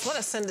call us, let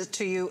us send it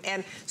to you,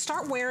 and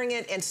start wearing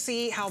it and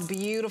see how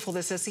beautiful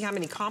this is, see how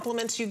many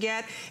compliments you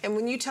get. And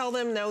when you tell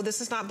them, no,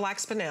 this is not black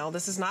spinel,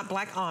 this is not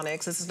black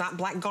onyx, this is not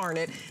black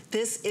garnet,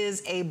 this is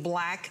a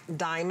black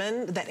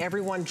diamond that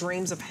everyone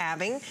dreams of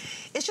having,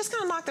 it's just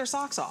gonna knock their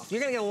socks off.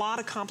 You're gonna get a lot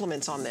of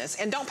compliments on this.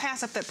 And don't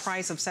pass up that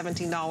price of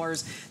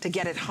 $17 to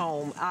get it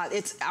home.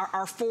 It's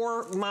our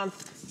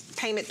 4-month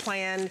payment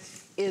plan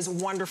is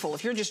wonderful.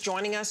 If you're just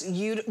joining us,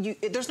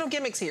 there's no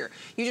gimmicks here.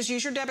 You just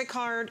use your debit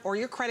card or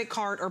your credit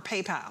card or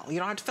PayPal. You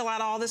don't have to fill out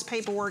all this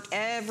paperwork.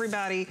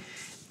 Everybody,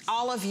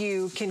 all of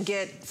you can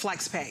get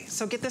FlexPay.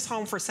 So get this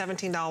home for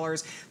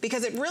 $17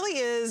 because it really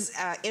is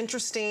an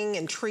interesting,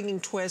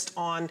 intriguing twist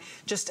on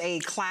just a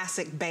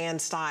classic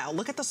band style.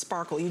 Look at the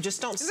sparkle. You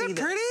just don't see this. Isn't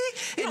it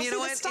pretty? And you know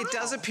what? It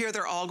does appear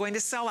they're all going to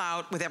sell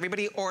out with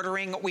everybody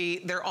ordering.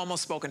 They're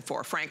almost spoken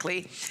for,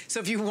 frankly. So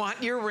if you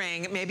want your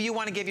ring, maybe you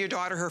want to give your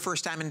daughter her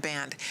first diamond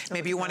band.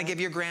 Maybe you want to give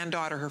your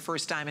granddaughter her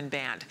first diamond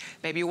band.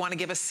 Maybe you want to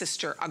give a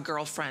sister, a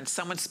girlfriend,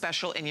 someone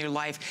special in your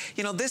life.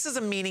 You know, this is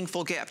a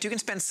meaningful gift. You can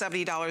spend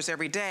 $70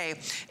 every day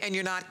and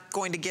you're not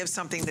going to give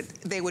something that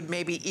they would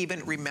maybe even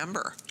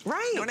remember.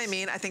 Right. You know what I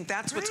mean? I think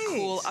that's what's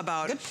cool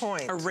about Good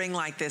point. A ring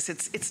like this.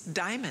 It's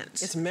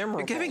diamonds. It's memorable.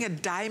 You're giving a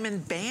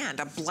diamond band,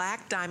 a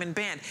black diamond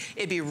band.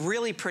 It'd be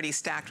really pretty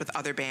stacked with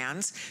other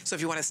bands. So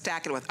if you want to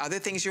stack it with other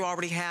things you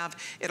already have,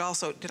 it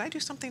also, did I do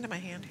something to my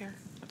hand here?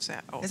 What's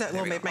that? Oh, is that a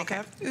little bit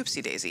makeup? Okay.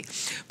 Oopsie daisy.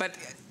 But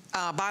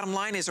bottom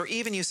line is, or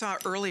even you saw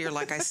earlier,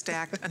 like I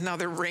stacked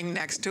another ring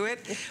next to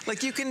it.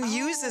 Like you can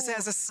use this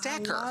as a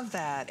stacker. I love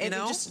that. You and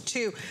know? Just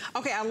two.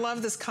 Okay, I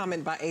love this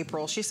comment by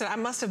April. She said, I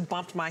must have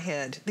bumped my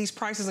head. These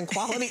prices and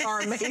quality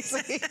are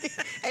amazing.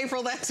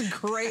 April, that's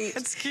great.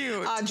 That's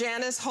cute.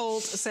 Janice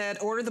Holt said,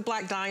 order the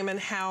black diamond.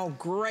 How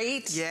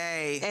great.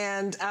 Yay.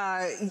 And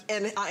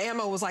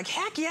Emma was like,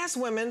 heck yes,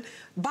 women.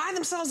 Buy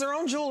themselves their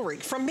own jewelry.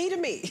 From me to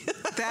me.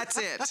 That's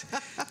it.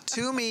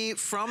 To me,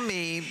 from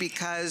me,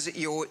 because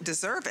you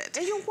deserve it.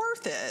 And you're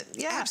worth it.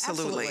 Yeah,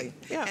 absolutely.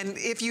 Yeah. And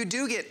if you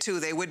do get two,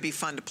 they would be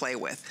fun to play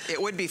with.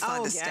 It would be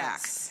fun to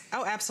stack.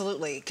 Oh,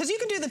 absolutely. Because you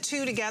can do the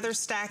two together,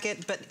 stack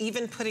it, but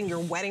even putting your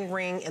wedding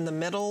ring in the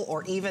middle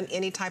or even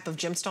any type of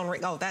gemstone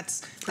ring, oh,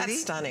 that's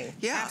stunning.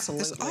 Yeah,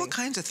 absolutely. There's all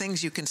kinds of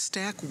things you can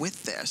stack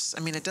with this.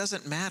 I mean, it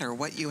doesn't matter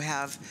what you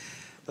have.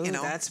 Ooh, you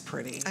know, that's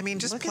pretty. I mean,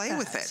 just play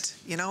with it.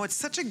 You know, it's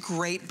such a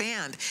great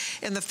band.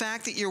 And the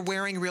fact that you're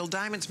wearing real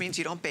diamonds means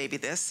you don't baby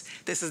this.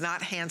 This is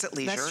not hands at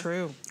leisure. That's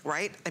true.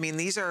 Right? I mean,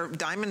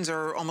 diamonds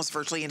are almost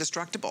virtually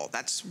indestructible.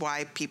 That's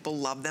why people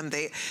love them.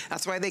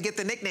 That's why they get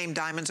the nickname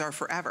Diamonds Are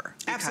Forever.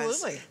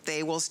 Absolutely.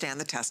 They will stand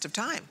the test of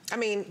time. I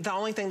mean, the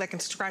only thing that can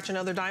scratch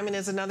another diamond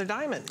is another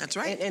diamond. That's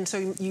right. And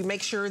so you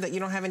make sure that you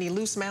don't have any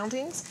loose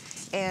mountings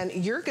and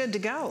you're good to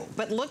go.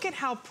 But look at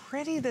how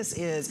pretty this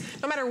is.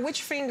 No matter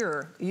which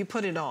finger you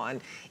put it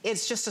on,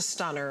 it's just a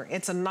stunner.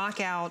 It's a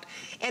knockout.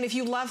 And if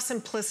you love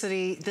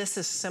simplicity, this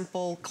is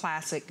simple,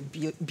 classic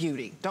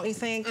beauty, don't you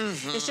think?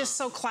 Mm-hmm. It's just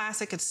so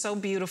classic, it's so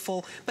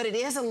beautiful, but it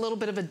is a little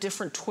bit of a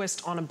different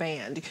twist on a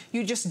band.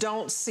 You just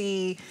don't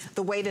see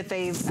the way that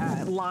they've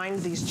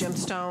lined these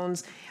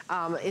gemstones.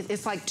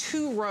 It's like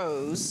 2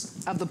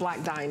 rows of the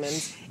black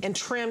diamonds and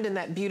trimmed in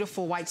that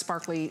beautiful white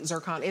sparkly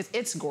zircon.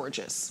 It's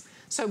gorgeous.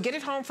 So get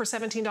it home for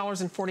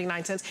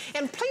 $17.49.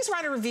 And please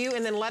write a review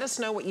and then let us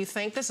know what you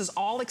think. This is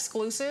all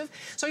exclusive,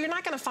 so you're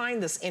not gonna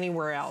find this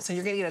anywhere else. And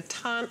you're gonna get a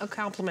ton of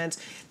compliments.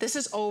 This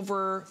is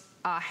over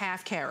a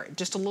half carat,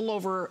 just a little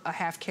over a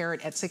half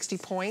carat at 60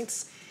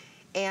 points.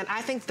 And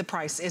I think the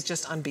price is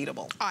just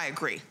unbeatable. I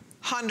agree.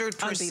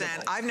 100%.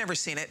 Unbeatable. I've never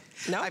seen it.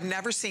 Nope. I've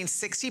never seen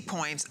 60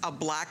 points of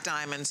black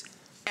diamonds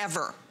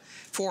ever.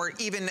 For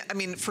even, I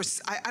mean,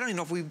 I don't even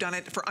know if we've done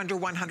it for under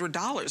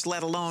 $100,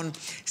 let alone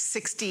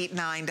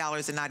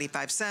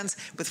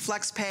 $69.95. With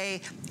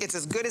FlexPay, it's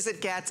as good as it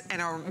gets.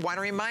 And I want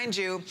to remind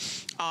you,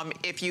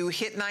 if you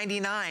hit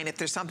 99, if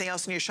there's something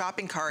else in your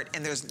shopping cart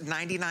and there's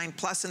 99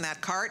 plus in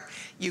that cart,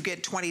 you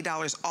get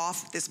 $20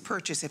 off this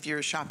purchase if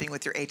you're shopping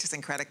with your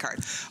HSN credit card.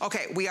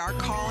 Okay, we are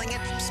calling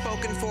it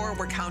spoken for.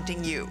 We're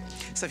counting you.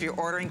 So if you're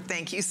ordering,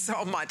 thank you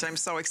so much. I'm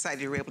so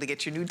excited you were able to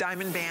get your new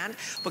diamond band.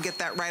 We'll get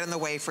that right on the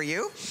way for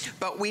you.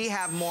 But we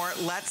have more.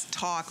 Let's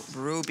talk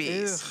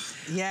rubies.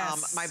 Ew,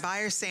 yes. My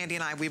buyer, Sandy,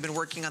 and I, we've been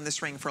working on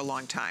this ring for a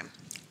long time.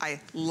 I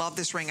love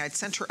this ring. I'd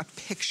sent her a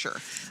picture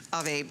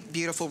of a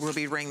beautiful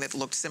ruby ring that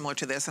looked similar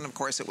to this, and of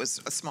course it was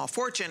a small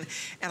fortune,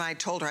 and I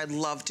told her I'd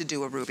love to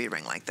do a ruby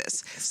ring like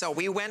this. So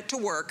we went to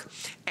work,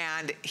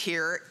 and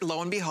here,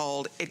 lo and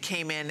behold, it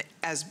came in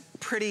as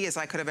pretty as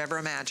I could have ever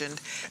imagined.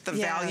 The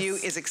value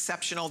is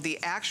exceptional. The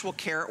actual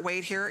carat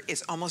weight here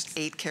is almost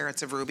 8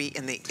 carats of ruby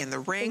in the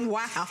ring.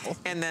 Wow.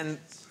 And then,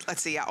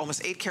 let's see, yeah,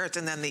 almost 8 carats,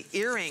 and then the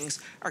earrings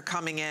are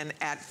coming in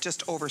at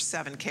just over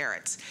 7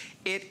 carats.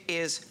 It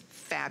is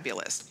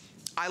fabulous.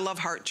 I love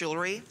heart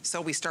jewelry,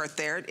 so we start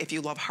there. If you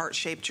love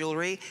heart-shaped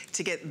jewelry,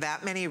 to get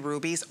that many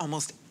rubies,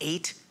 almost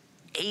 8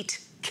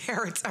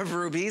 carats of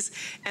rubies,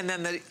 and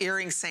then the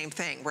earrings, same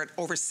thing. We're at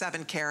over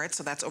 7 carats,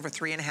 so that's over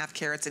 3.5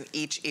 carats in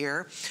each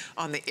ear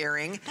on the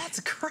earring.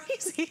 That's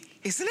crazy.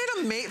 Isn't it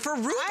amazing for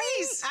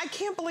rubies? I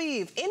can't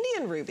believe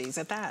Indian rubies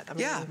at that. I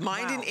mean, yeah,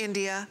 mined wow. in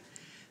India.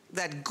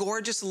 That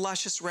gorgeous,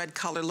 luscious red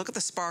color. Look at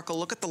the sparkle.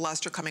 Look at the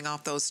luster coming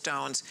off those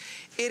stones.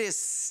 It is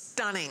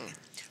stunning.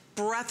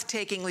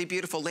 Breathtakingly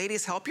beautiful.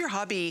 Ladies, help your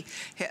hubby,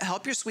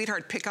 help your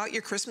sweetheart pick out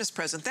your Christmas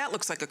present. That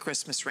looks like a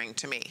Christmas ring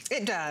to me.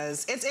 It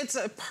does. It's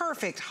a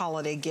perfect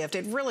holiday gift.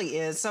 It really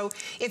is. So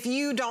if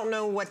you don't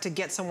know what to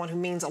get someone who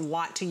means a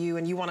lot to you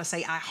and you want to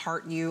say, I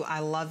heart you, I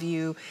love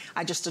you,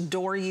 I just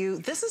adore you,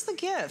 this is the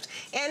gift.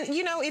 And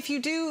you know, if you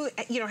do,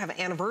 have an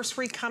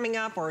anniversary coming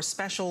up or a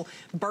special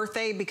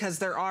birthday, because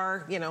there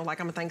are,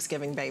 like I'm a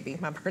Thanksgiving baby.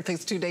 My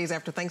birthday's 2 days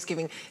after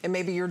Thanksgiving, and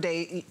maybe your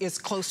day is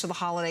close to the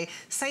holiday.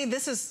 Say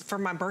this is for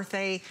my birthday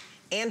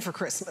and for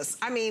Christmas.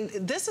 I mean,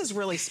 this is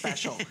really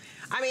special.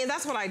 I mean,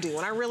 that's what I do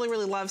when I really,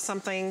 really love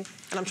something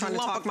and I'm trying to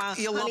talk my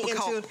honey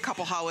into a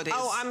couple holidays.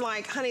 Oh, I'm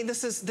like, honey,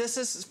 this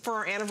is for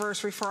our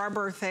anniversary, for our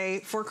birthday,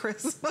 for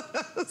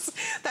Christmas.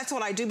 That's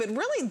what I do. But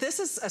really, this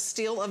is a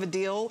steal of a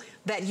deal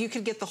that you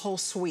could get the whole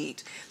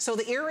suite. So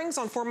the earrings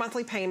on 4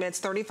 monthly payments,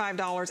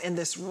 $35, and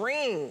this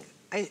ring,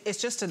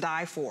 it's just to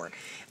die for.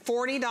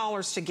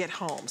 $40 to get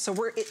home. So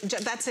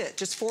that's it,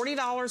 just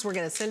 $40. We're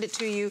gonna send it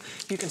to you.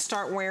 You can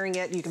start wearing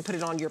it. You can put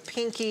it on your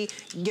pinky,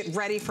 get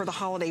ready for the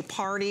holiday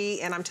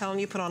party. And I'm telling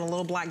you, put on a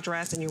little black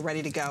dress and you're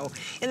ready to go.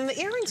 And then the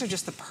earrings are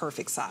just the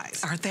perfect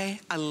size. Aren't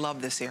they? I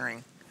love this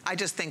earring. I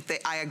just think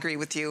I agree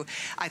with you.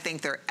 I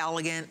think they're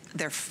elegant,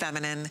 they're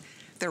feminine,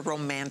 they're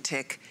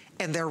romantic,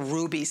 And they're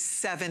rubies,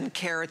 7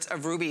 carats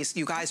of rubies.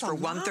 You guys, for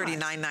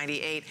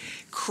 $139.98.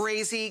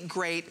 Crazy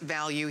great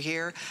value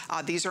here.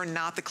 These are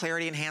not the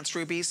clarity enhanced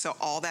rubies, so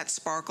all that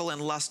sparkle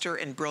and luster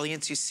and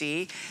brilliance you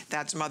see,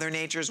 that's Mother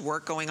Nature's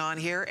work going on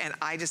here, and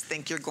I just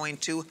think you're going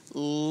to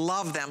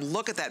love them.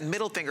 Look at that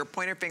middle finger,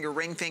 pointer finger,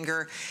 ring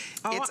finger.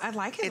 Oh, I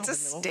like it. It's a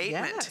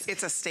statement. Yes.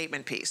 It's a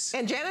statement piece.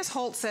 And Janice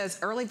Holt says,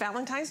 early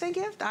Valentine's Day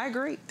gift? I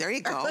agree. There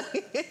you go.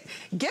 Get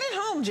it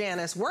home,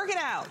 Janice. Work it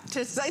out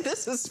to say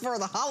this is for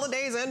the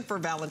holidays and for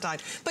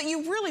Valentine's. But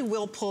you really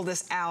will pull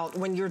this out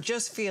when you're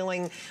just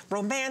feeling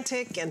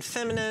romantic and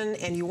feminine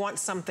and you want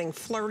something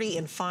flirty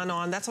and fun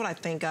on. That's what I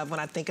think of when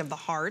I think of the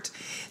heart.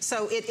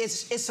 So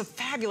it's a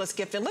fabulous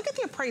gift. And look at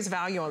the appraised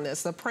value on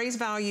this. The appraised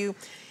value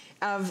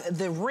of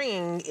the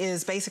ring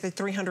is basically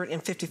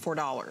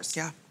 $354.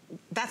 Yeah.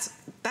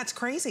 That's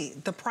crazy.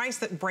 The price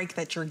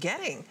that you're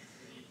getting.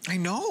 I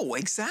know,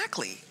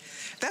 exactly.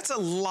 That's a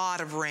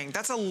lot of ring.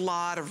 That's a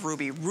lot of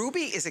ruby.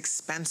 Ruby is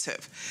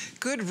expensive.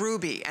 Good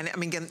ruby, and I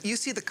mean, again, you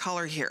see the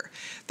color here.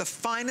 The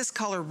finest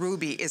color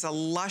ruby is a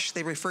lush,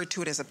 they refer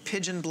to it as a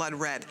pigeon blood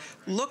red.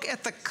 Look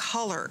at the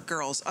color,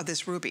 girls, of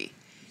this ruby.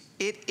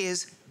 It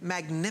is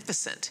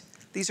magnificent.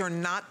 These are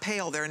not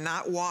pale, they're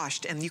not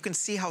washed, and you can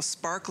see how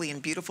sparkly and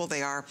beautiful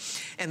they are.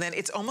 And then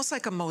it's almost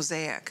like a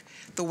mosaic,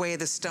 the way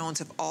the stones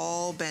have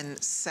all been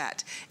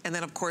set. And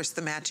then, of course,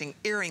 the matching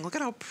earring. Look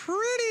at how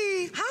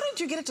pretty. How did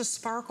you get it to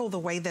sparkle the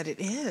way that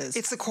it is?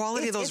 It's the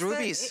quality of those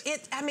rubies.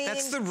 I mean,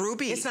 that's the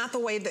ruby. It's not the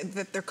way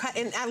that they're cut.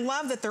 And I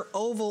love that they're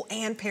oval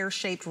and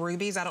pear-shaped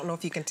rubies. I don't know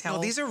if you can tell.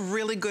 No, these are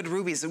really good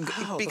rubies.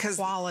 Because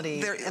the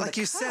quality. They're, like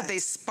you said, they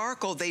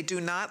sparkle.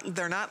 They're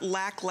not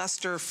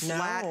lackluster,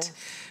 flat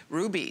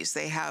rubies.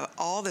 They have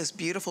all this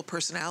beautiful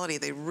personality.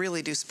 They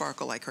really do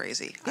sparkle like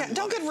crazy. Yeah,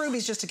 don't get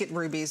rubies just to get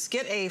rubies.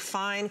 Get a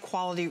fine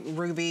quality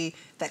ruby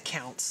that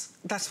counts.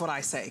 That's what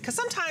I say. Because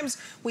sometimes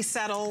we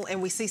settle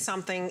and we see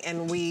something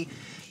and we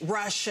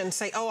rush and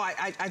say, oh,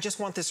 I just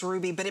want this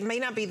ruby, but it may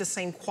not be the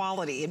same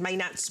quality. It may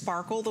not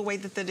sparkle the way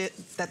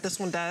that this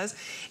one does.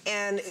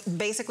 And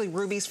basically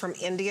rubies from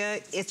India,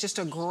 it's just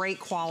a great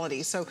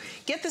quality. So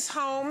get this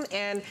home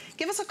and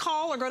give us a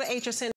call or go to HSN.